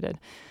incarcerated.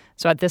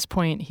 So at this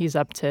point, he's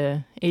up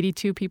to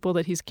 82 people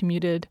that he's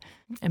commuted,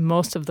 and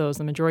most of those,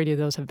 the majority of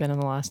those, have been in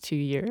the last 2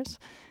 years.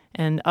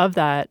 And of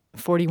that,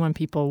 41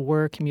 people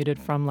were commuted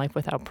from life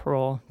without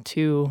parole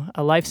to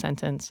a life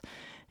sentence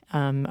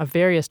of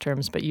various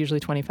terms, but usually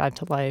 25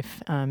 to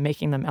life,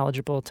 making them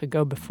eligible to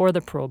go before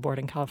the parole board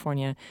in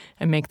California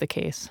and make the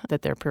case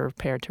that they're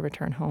prepared to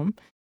return home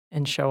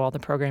and show all the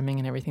programming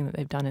and everything that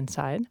they've done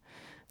inside.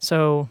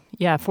 So,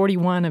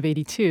 41 of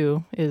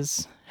 82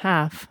 is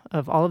half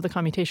of all of the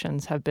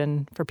commutations have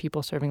been for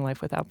people serving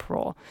life without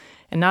parole.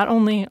 And not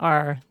only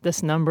are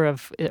this number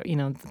of,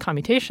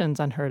 commutations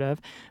unheard of,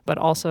 but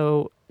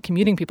also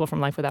commuting people from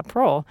life without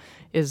parole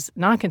is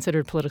not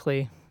considered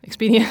politically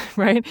expedient,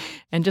 right?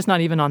 And just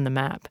not even on the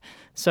map.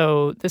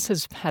 So this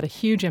has had a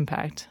huge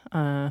impact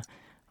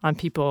on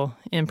people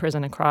in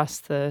prison across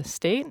the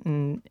state,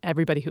 and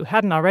everybody who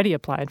hadn't already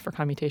applied for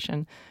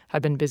commutation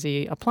had been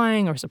busy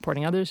applying or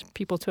supporting other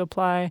people to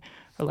apply,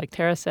 or like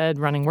Terah said,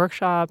 running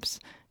workshops,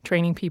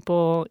 training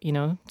people.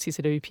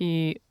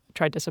 CCWP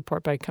tried to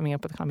support by coming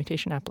up with a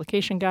commutation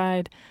application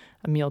guide.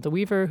 Emile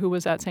DeWeaver, who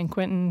was at San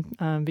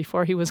Quentin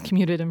before he was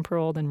commuted and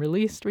paroled and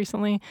released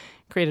recently,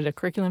 created a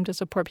curriculum to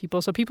support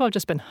people. So people have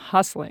just been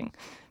hustling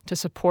to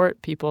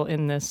support people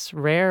in this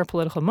rare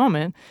political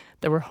moment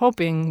that we're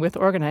hoping with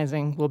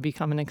organizing will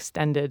become an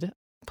extended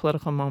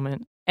political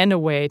moment and a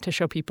way to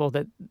show people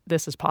that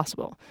this is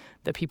possible,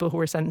 that people who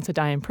are sentenced to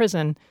die in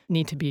prison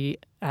need to be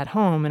at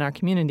home in our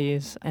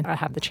communities and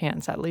have the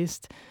chance, at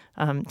least,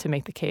 to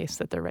make the case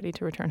that they're ready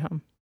to return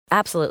home.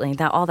 Absolutely.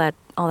 All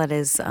that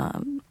is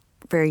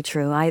very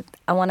true. I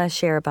want to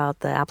share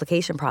about the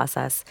application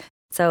process.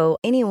 So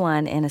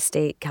anyone in a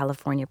state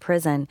California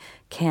prison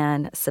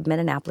can submit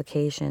an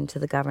application to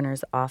the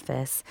governor's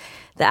office.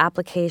 The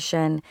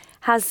application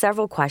has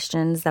several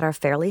questions that are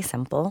fairly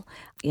simple.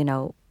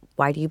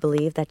 Why do you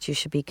believe that you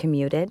should be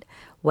commuted?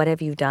 What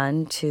have you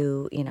done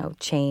to,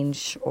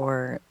 change,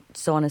 or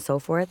so on and so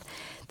forth?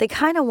 They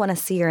kind of want to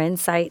see your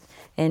insight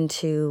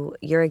into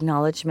your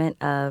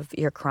acknowledgement of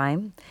your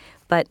crime,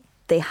 but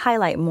they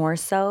highlight more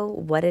so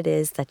what it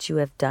is that you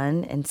have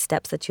done and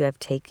steps that you have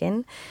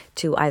taken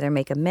to either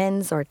make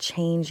amends or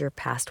change your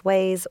past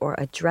ways or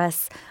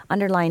address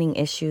underlying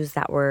issues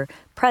that were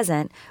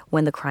present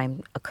when the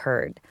crime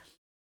occurred.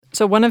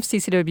 So one of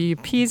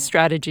CCWP's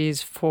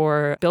strategies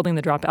for building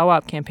the Drop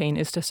LWOP campaign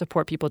is to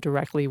support people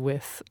directly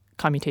with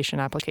commutation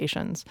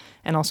applications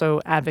and also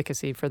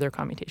advocacy for their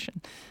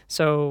commutation.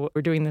 So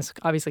we're doing this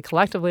obviously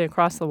collectively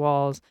across the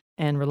walls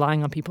and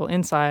relying on people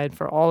inside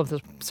for all of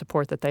the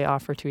support that they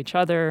offer to each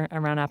other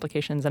around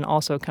applications, and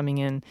also coming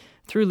in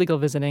through legal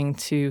visiting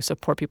to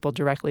support people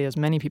directly, as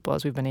many people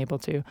as we've been able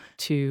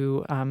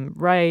to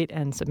write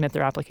and submit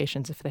their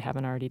applications if they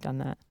haven't already done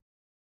that.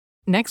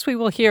 Next, we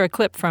will hear a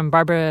clip from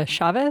Barbara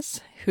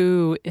Chavez,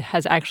 who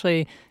has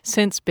actually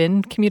since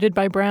been commuted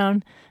by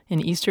Brown in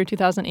Easter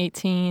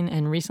 2018,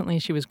 and recently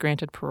she was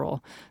granted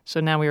parole. So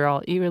now we are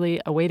all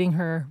eagerly awaiting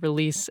her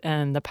release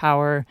and the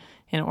power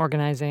in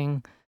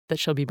organizing that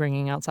she'll be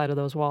bringing outside of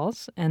those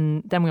walls.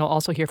 And then we'll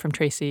also hear from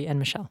Tracee and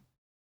Michele.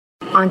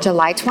 On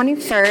July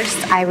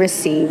 21st, I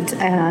received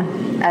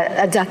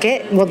a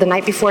ducat, the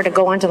night before, to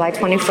go on July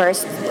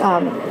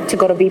 21st to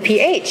go to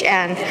BPH.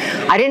 And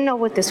I didn't know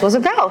what this was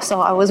about,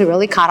 so I was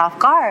really caught off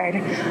guard.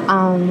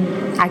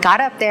 I got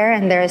up there,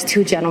 and there's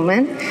two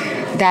gentlemen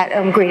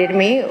that greeted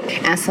me.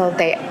 And so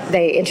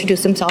they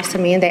introduced themselves to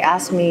me, and they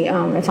asked me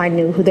if I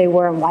knew who they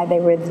were and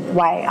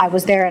why I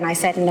was there. And I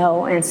said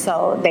no. And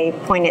so they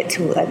pointed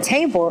to a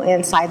table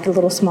inside the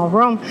little small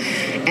room,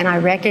 and I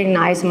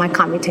recognized my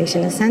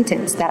commutation of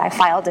sentence that I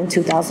filed in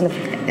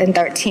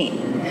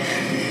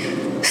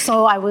 2013.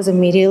 So I was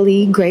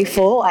immediately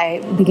grateful.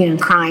 I began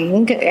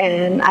crying,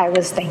 and I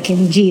was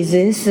thanking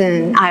Jesus,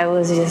 and I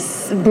was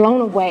just blown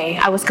away.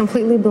 I was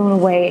completely blown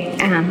away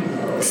and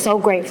so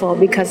grateful,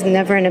 because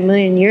never in a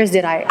million years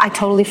did I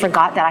totally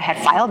forgot that I had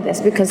filed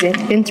this, because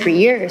it's been 3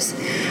 years.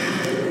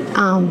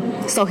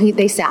 So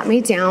they sat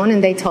me down,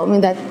 and they told me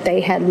that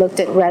they had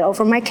read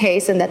over my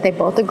case, and that they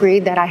both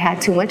agreed that I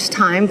had too much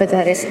time, but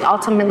that it's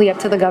ultimately up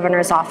to the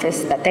governor's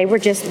office, that they were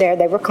just there.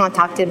 They were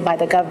contacted by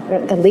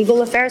the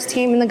legal affairs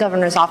team in the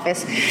governor's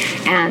office,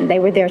 and they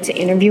were there to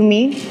interview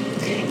me.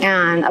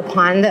 And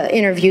upon the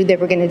interview, they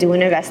were going to do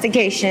an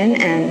investigation,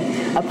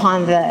 and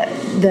upon that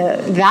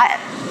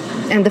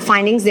and the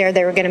findings there,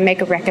 they were going to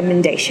make a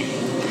recommendation.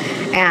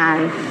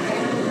 And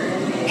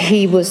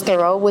he was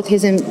thorough with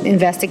his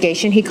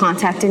investigation. He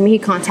contacted me. He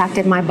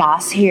contacted my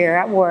boss here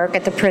at work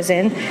at the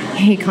prison.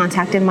 He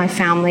contacted my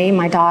family,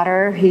 my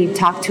daughter. He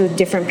talked to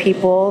different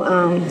people.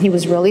 He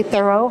was really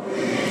thorough.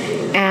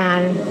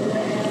 And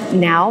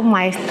now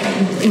my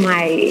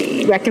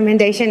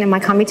recommendation and my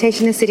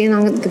commutation is sitting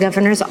on the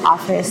governor's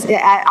office,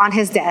 on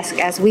his desk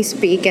as we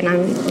speak, and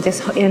I'm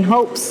just in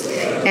hopes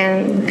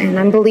and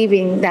I'm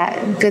believing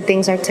that good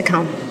things are to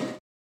come.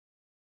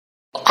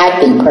 I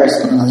think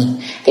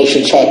personally they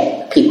should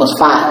check people's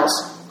files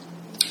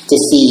to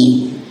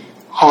see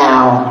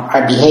how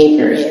our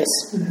behavior is,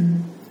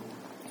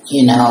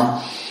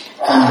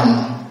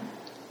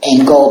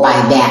 and go by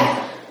that.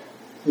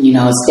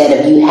 Instead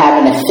of you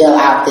having to fill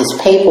out this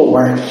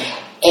paperwork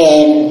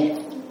and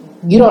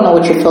you don't know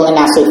what you're filling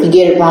out. So if you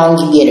get it wrong,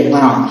 you get it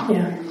wrong.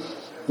 Yeah.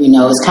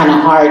 It's kind of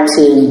hard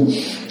to,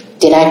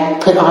 did I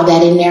put all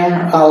that in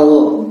there?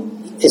 Oh,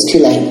 it's too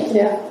late.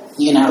 Yeah.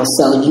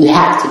 So you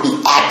have to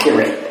be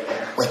accurate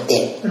with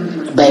it.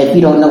 Mm-hmm. But if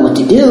you don't know what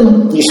to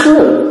do, you're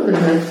screwed.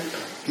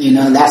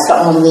 Mm-hmm. That's the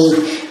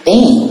only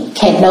thing.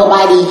 Can't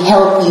nobody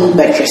help you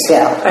but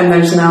yourself. And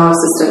there's no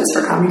assistance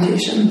for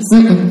commutations.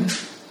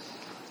 Mm-mm.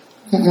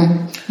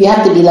 Mm-mm. You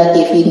have to be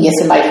lucky if you can get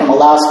somebody from a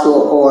law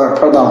school or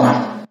pro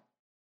bono.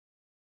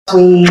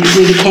 We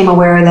became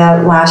aware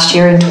that last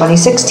year in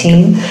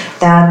 2016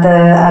 that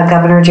the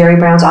Governor Jerry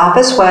Brown's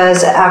office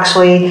was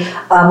actually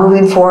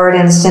moving forward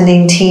and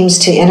sending teams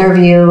to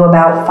interview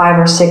about 5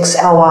 or 6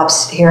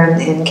 LWOPs here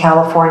in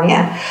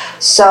California.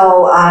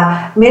 So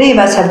many of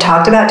us have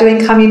talked about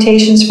doing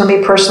commutations. For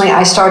me personally,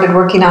 I started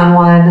working on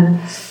one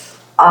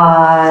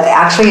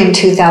actually in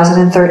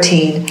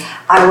 2013.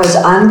 I was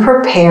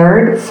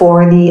unprepared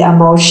for the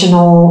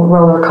emotional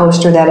roller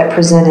coaster that it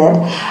presented.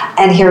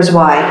 And here's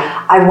why.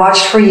 I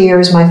watched for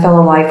years my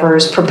fellow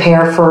lifers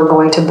prepare for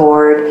going to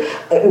board,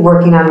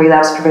 working on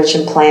relapse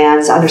prevention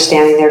plans,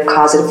 understanding their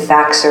causative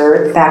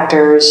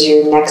factors,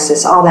 your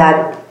nexus, all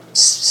that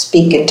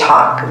speak and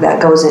talk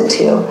that goes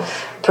into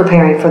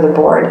preparing for the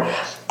board.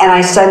 And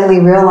I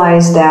suddenly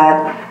realized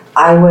that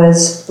I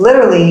was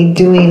literally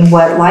doing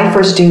what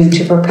lifers do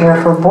to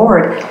prepare for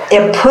board.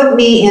 It put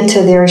me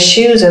into their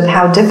shoes of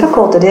how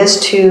difficult it is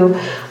to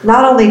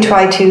not only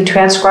try to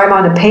transcribe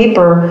onto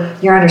paper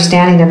your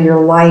understanding of your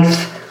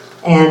life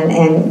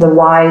and the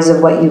whys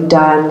of what you've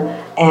done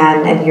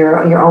and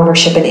your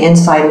ownership and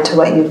insight into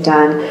what you've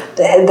done.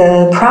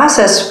 The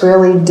process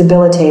really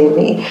debilitated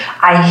me.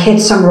 I hit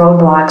some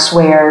roadblocks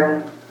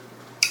where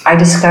I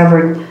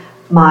discovered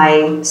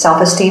my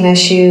self-esteem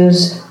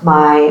issues,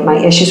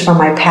 my issues from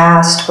my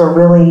past were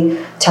really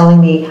telling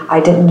me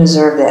I didn't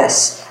deserve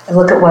this.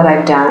 Look at what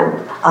I've done.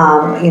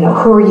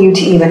 Who are you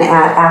to even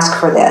ask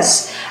for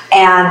this?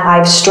 And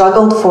I've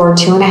struggled for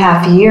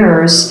 2.5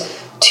 years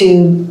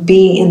to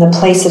be in the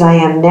place that I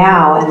am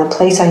now. And the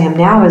place I am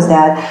now is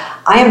that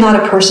I am not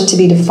a person to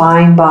be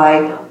defined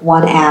by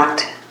one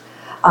act.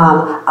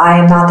 I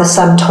am not the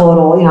sum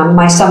total.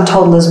 My sum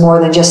total is more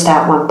than just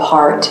that one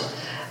part.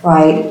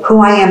 Right? Who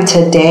I am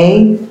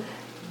today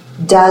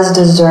does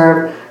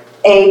deserve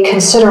a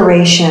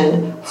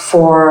consideration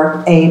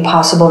for a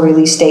possible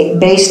release date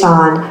based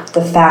on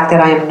the fact that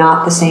I am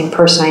not the same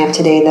person I am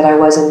today that I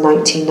was in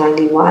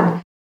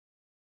 1991.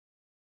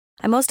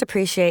 I most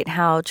appreciate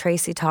how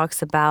Tracee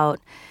talks about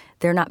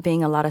there not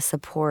being a lot of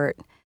support.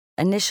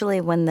 Initially,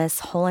 when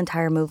this whole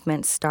entire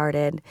movement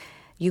started,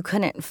 you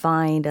couldn't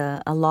find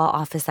a law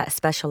office that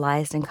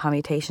specialized in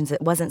commutations.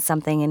 It wasn't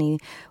something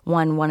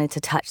anyone wanted to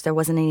touch. There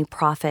wasn't any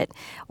profit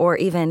or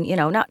even,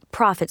 not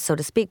profit, so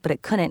to speak, but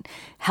it couldn't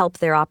help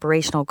their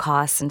operational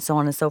costs and so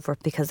on and so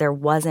forth because there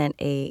wasn't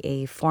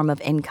a form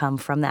of income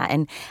from that.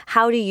 And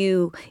how do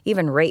you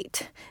even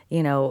rate,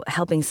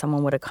 helping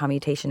someone with a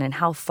commutation and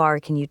how far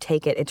can you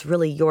take it? It's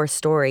really your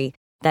story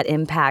that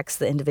impacts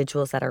the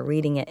individuals that are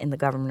reading it in the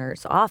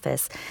governor's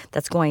office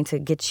that's going to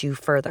get you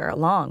further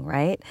along,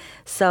 right?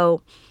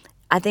 So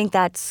I think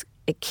that's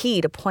a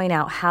key to point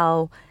out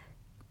how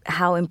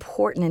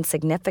important and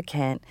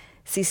significant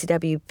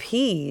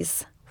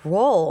CCWP's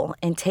role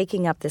in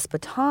taking up this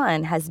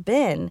baton has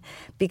been,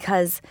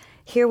 because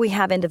here we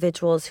have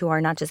individuals who are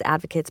not just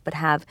advocates but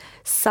have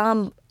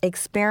some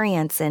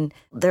experience and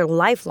their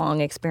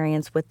lifelong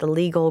experience with the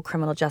legal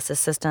criminal justice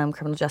system,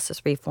 criminal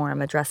justice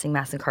reform, addressing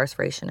mass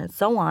incarceration, and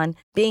so on,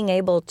 being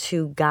able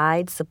to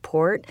guide,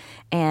 support,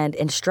 and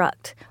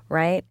instruct,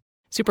 right?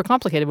 Super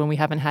complicated when we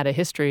haven't had a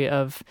history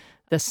of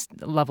this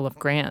level of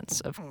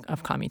grants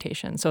of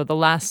commutation. So the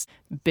last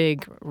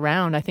big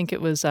round, I think it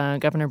was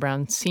Governor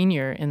Brown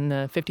Sr. in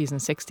the 50s and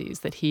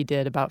 60s that he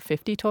did about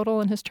 50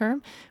 total in his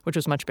term, which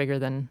was much bigger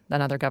than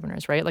other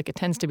governors, right? Like it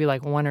tends to be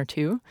like 1 or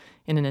 2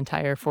 in an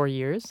entire 4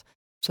 years.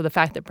 So the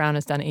fact that Brown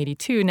has done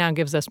 82 now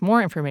gives us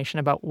more information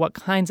about what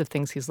kinds of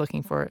things he's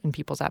looking for in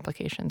people's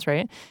applications,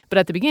 right? But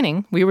at the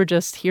beginning, we were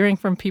just hearing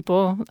from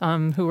people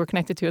who were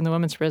connected to in the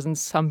women's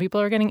prisons. Some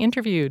people are getting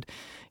interviewed.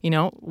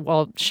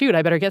 Well, shoot,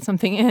 I better get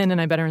something in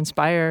and I better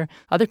inspire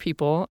other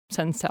people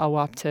sentenced to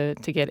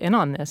LWOP to get in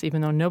on this,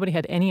 even though nobody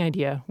had any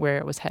idea where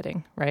it was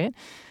heading, right?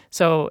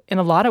 So in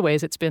a lot of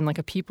ways, it's been like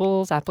a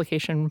people's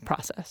application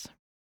process.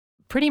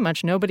 Pretty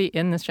much nobody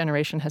in this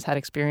generation has had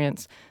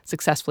experience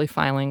successfully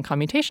filing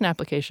commutation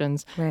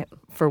applications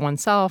for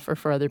oneself or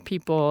for other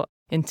people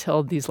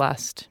until these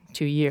last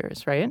 2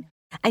 years, right?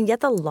 And yet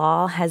the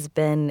law has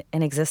been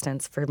in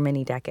existence for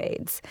many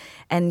decades.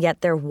 And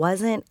yet there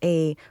wasn't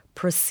a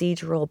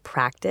procedural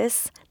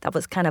practice that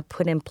was kind of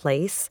put in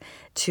place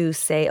to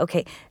say,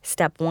 okay,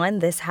 step one,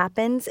 this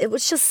happens. It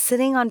was just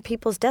sitting on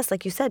people's desks.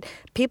 Like you said,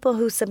 people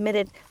who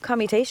submitted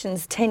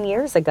commutations 10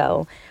 years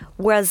ago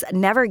was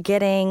never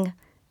getting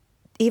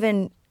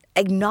even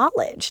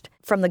acknowledged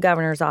from the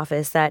governor's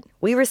office that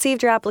we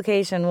received your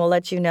application, we'll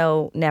let you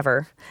know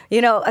never,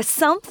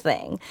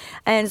 something.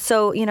 And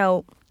so,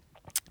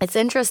 it's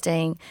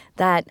interesting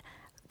that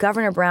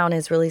Governor Brown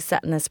is really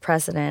setting this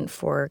precedent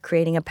for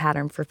creating a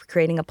pattern, for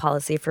creating a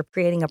policy, for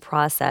creating a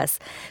process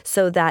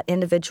so that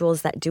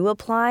individuals that do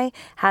apply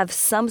have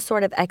some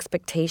sort of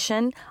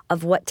expectation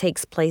of what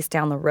takes place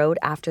down the road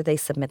after they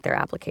submit their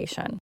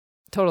application.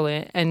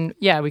 Totally. And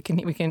yeah,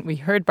 we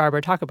heard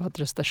Barbara talk about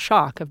just the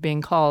shock of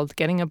being called,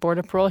 getting a Board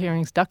of Parole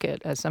hearings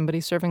docket as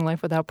somebody serving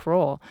life without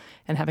parole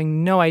and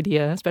having no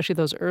idea, especially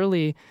those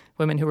early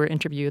women who were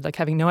interviewed, like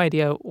having no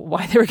idea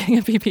why they were getting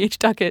a BPH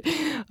docket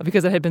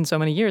because it had been so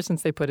many years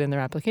since they put in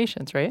their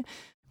applications, right?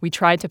 We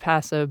tried to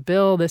pass a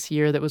bill this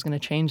year that was going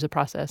to change the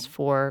process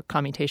for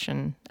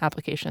commutation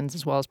applications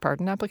as well as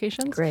pardon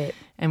applications. Great.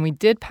 And we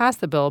did pass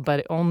the bill,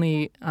 but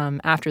only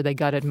after they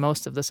gutted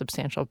most of the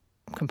substantial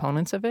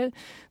components of it.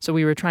 So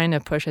we were trying to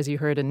push, as you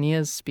heard in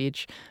Nia's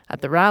speech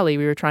at the rally,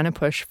 we were trying to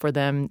push for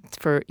them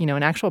for,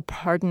 an actual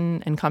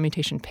pardon and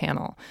commutation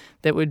panel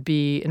that would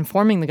be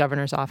informing the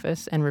governor's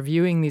office and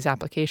reviewing these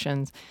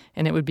applications.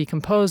 And it would be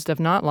composed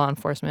of not law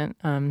enforcement,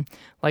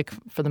 like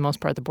for the most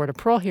part the Board of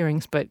Parole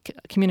hearings, but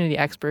community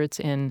experts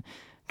in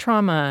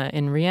trauma,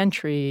 in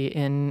reentry,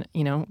 in,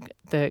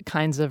 the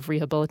kinds of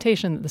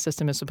rehabilitation that the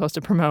system is supposed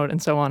to promote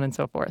and so on and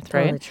so forth,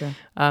 right? Totally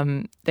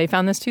true. They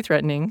found this too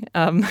threatening.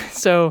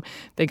 So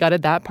they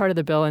gutted that part of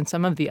the bill and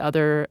some of the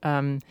other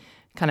kind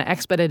of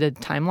expedited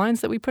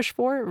timelines that we push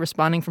for,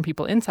 responding from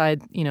people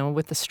inside,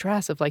 with the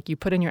stress of like you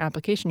put in your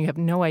application, you have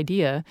no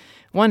idea,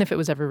 one, if it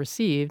was ever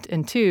received,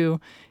 and two,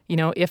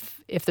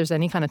 if there's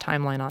any kind of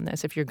timeline on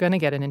this, if you're going to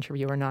get an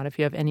interview or not, if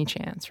you have any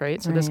chance,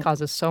 right? So This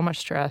causes so much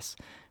stress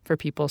for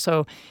people.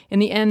 So in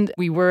the end,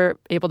 we were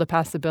able to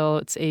pass the bill.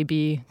 It's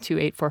AB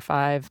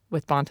 2845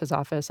 with Bonta's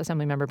office,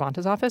 Assemblymember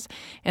Bonta's office.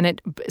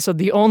 And so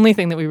the only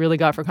thing that we really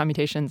got for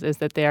commutations is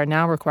that they are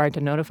now required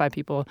to notify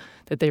people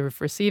that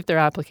they've received their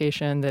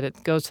application, that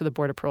it goes to the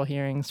Board of Parole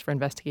hearings for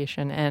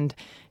investigation, and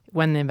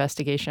when the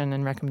investigation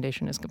and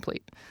recommendation is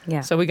complete. Yeah.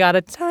 So we got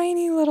a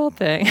tiny little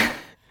thing.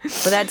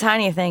 But that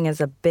tiny thing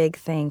is a big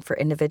thing for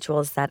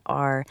individuals that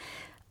are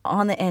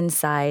on the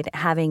inside,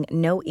 having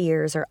no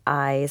ears or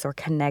eyes or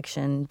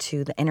connection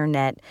to the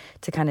internet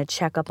to kind of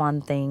check up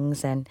on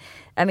things. And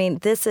I mean,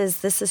 this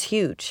is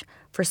huge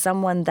for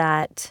someone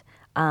that,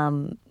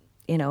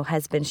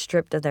 has been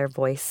stripped of their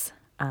voice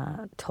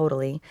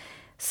totally.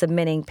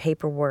 Submitting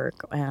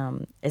paperwork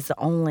is the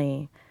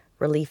only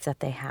relief that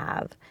they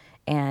have.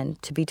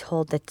 And to be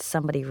told that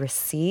somebody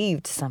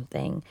received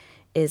something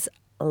is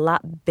a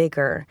lot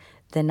bigger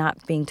than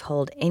not being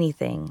told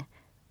anything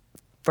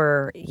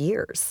for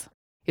years.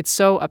 It's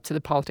so up to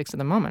the politics of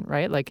the moment,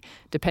 right? Like,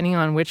 depending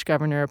on which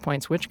governor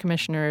appoints which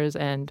commissioners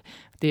and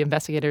the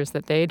investigators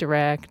that they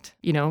direct,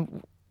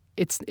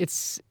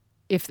 it's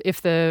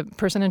if the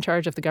person in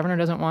charge, if the governor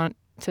doesn't want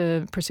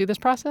to pursue this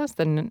process,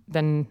 then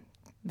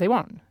they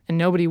won't, and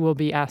nobody will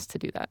be asked to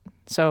do that.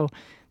 So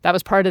that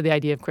was part of the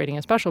idea of creating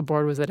a special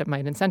board, was that it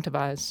might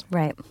incentivize,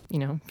 right,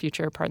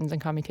 future pardons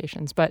and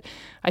commutations. But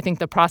I think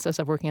the process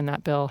of working on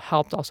that bill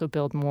helped also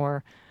build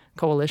more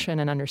coalition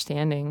and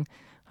understanding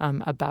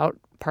about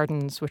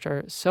pardons, which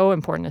are so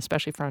important,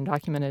 especially for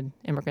undocumented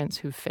immigrants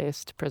who've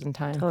faced prison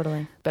time.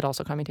 Totally. But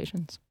also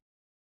commutations.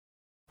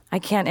 I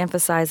can't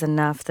emphasize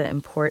enough the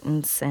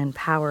importance and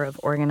power of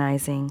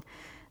organizing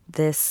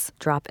this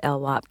Drop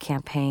LWOP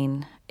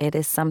campaign. It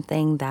is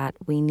something that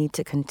we need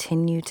to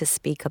continue to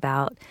speak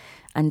about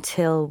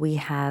until we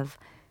have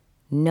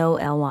no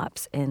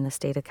LWOPs in the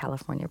state of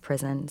California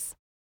prisons.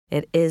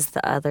 It is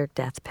the other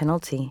death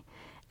penalty.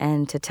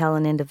 And to tell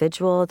an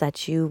individual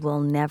that you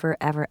will never,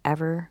 ever,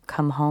 ever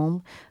come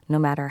home, no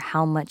matter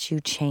how much you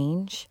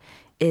change,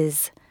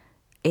 is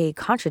a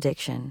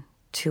contradiction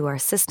to our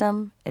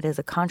system. It is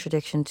a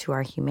contradiction to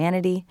our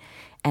humanity,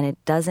 and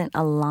it doesn't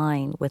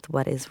align with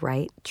what is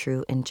right,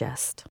 true, and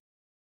just.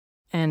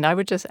 And I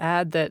would just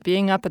add that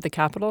being up at the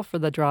Capitol for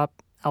the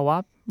Drop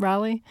LWOP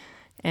rally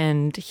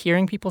and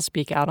hearing people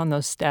speak out on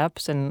those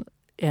steps and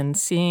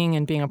seeing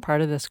and being a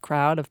part of this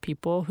crowd of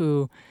people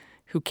who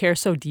care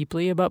so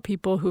deeply about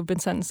people who've been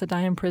sentenced to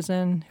die in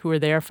prison, who are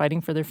there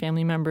fighting for their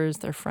family members,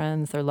 their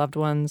friends, their loved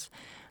ones,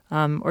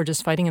 or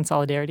just fighting in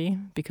solidarity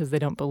because they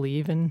don't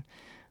believe in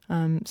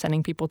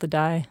sending people to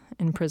die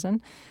in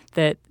prison,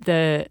 that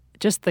the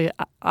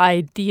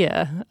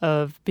idea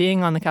of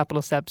being on the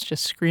Capitol steps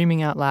just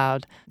screaming out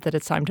loud that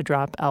it's time to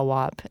drop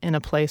LWOP in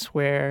a place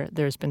where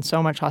there's been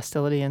so much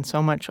hostility and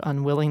so much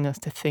unwillingness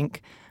to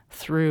think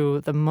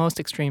through the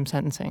most extreme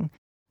sentencing.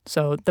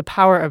 So the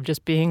power of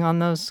just being on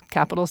those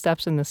Capitol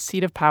steps in the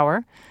seat of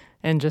power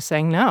and just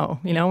saying, no,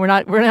 we're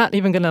not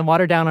even going to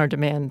water down our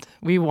demand.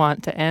 We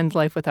want to end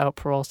life without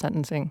parole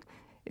sentencing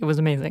It was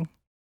amazing.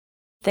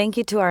 Thank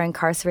you to our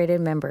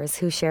incarcerated members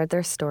who shared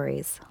their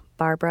stories: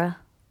 Barbara,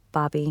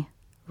 Bobby,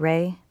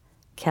 Ray,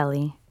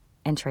 Kelly,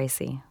 and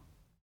Tracee.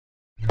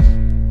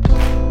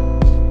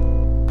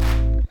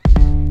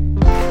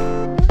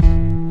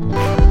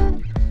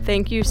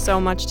 Thank you so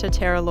much to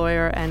Terah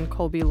Lawyer and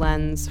Colby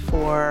Lenz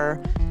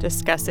for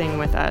discussing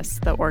with us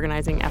the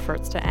organizing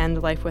efforts to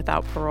end life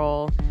without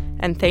parole.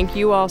 And thank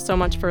you all so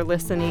much for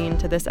listening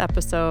to this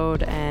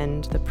episode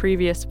and the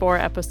previous 4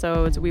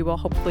 episodes. We will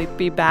hopefully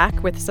be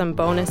back with some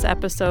bonus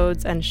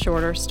episodes and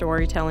shorter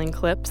storytelling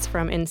clips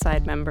from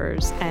Inside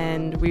members.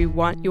 And we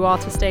want you all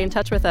to stay in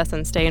touch with us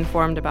and stay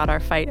informed about our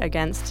fight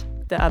against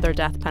the other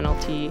death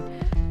penalty.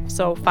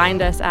 So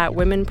find us at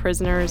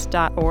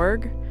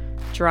womenprisoners.org,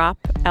 Drop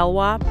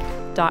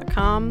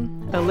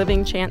LWOP.com,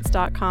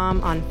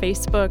 alivingchance.com on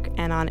Facebook,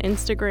 and on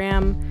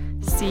Instagram,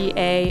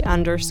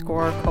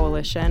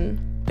 CA_coalition.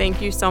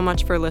 Thank you so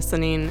much for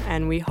listening,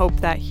 and we hope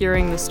that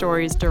hearing the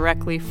stories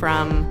directly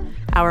from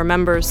our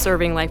members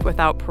serving life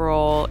without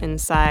parole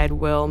inside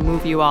will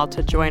move you all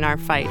to join our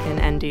fight in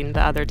ending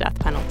the other death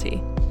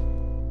penalty.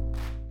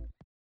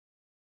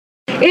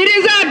 It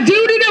is our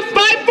duty to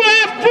fight for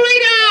our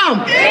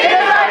freedom. It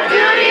is our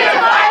duty to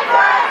fight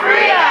for our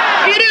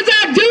freedom. It is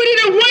our duty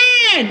to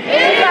win. It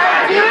is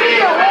our duty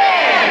to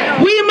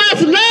win. We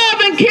must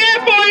love and care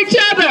for each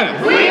other.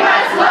 We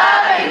must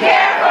love and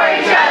care for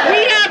each other.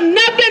 We have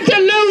nothing to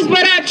lose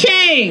but our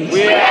chains.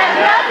 We have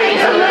nothing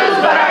to lose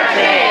but our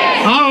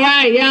chains. All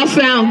right, y'all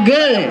sound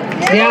good.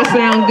 Y'all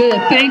sound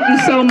good. Thank you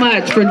so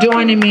much for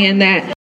joining me in that.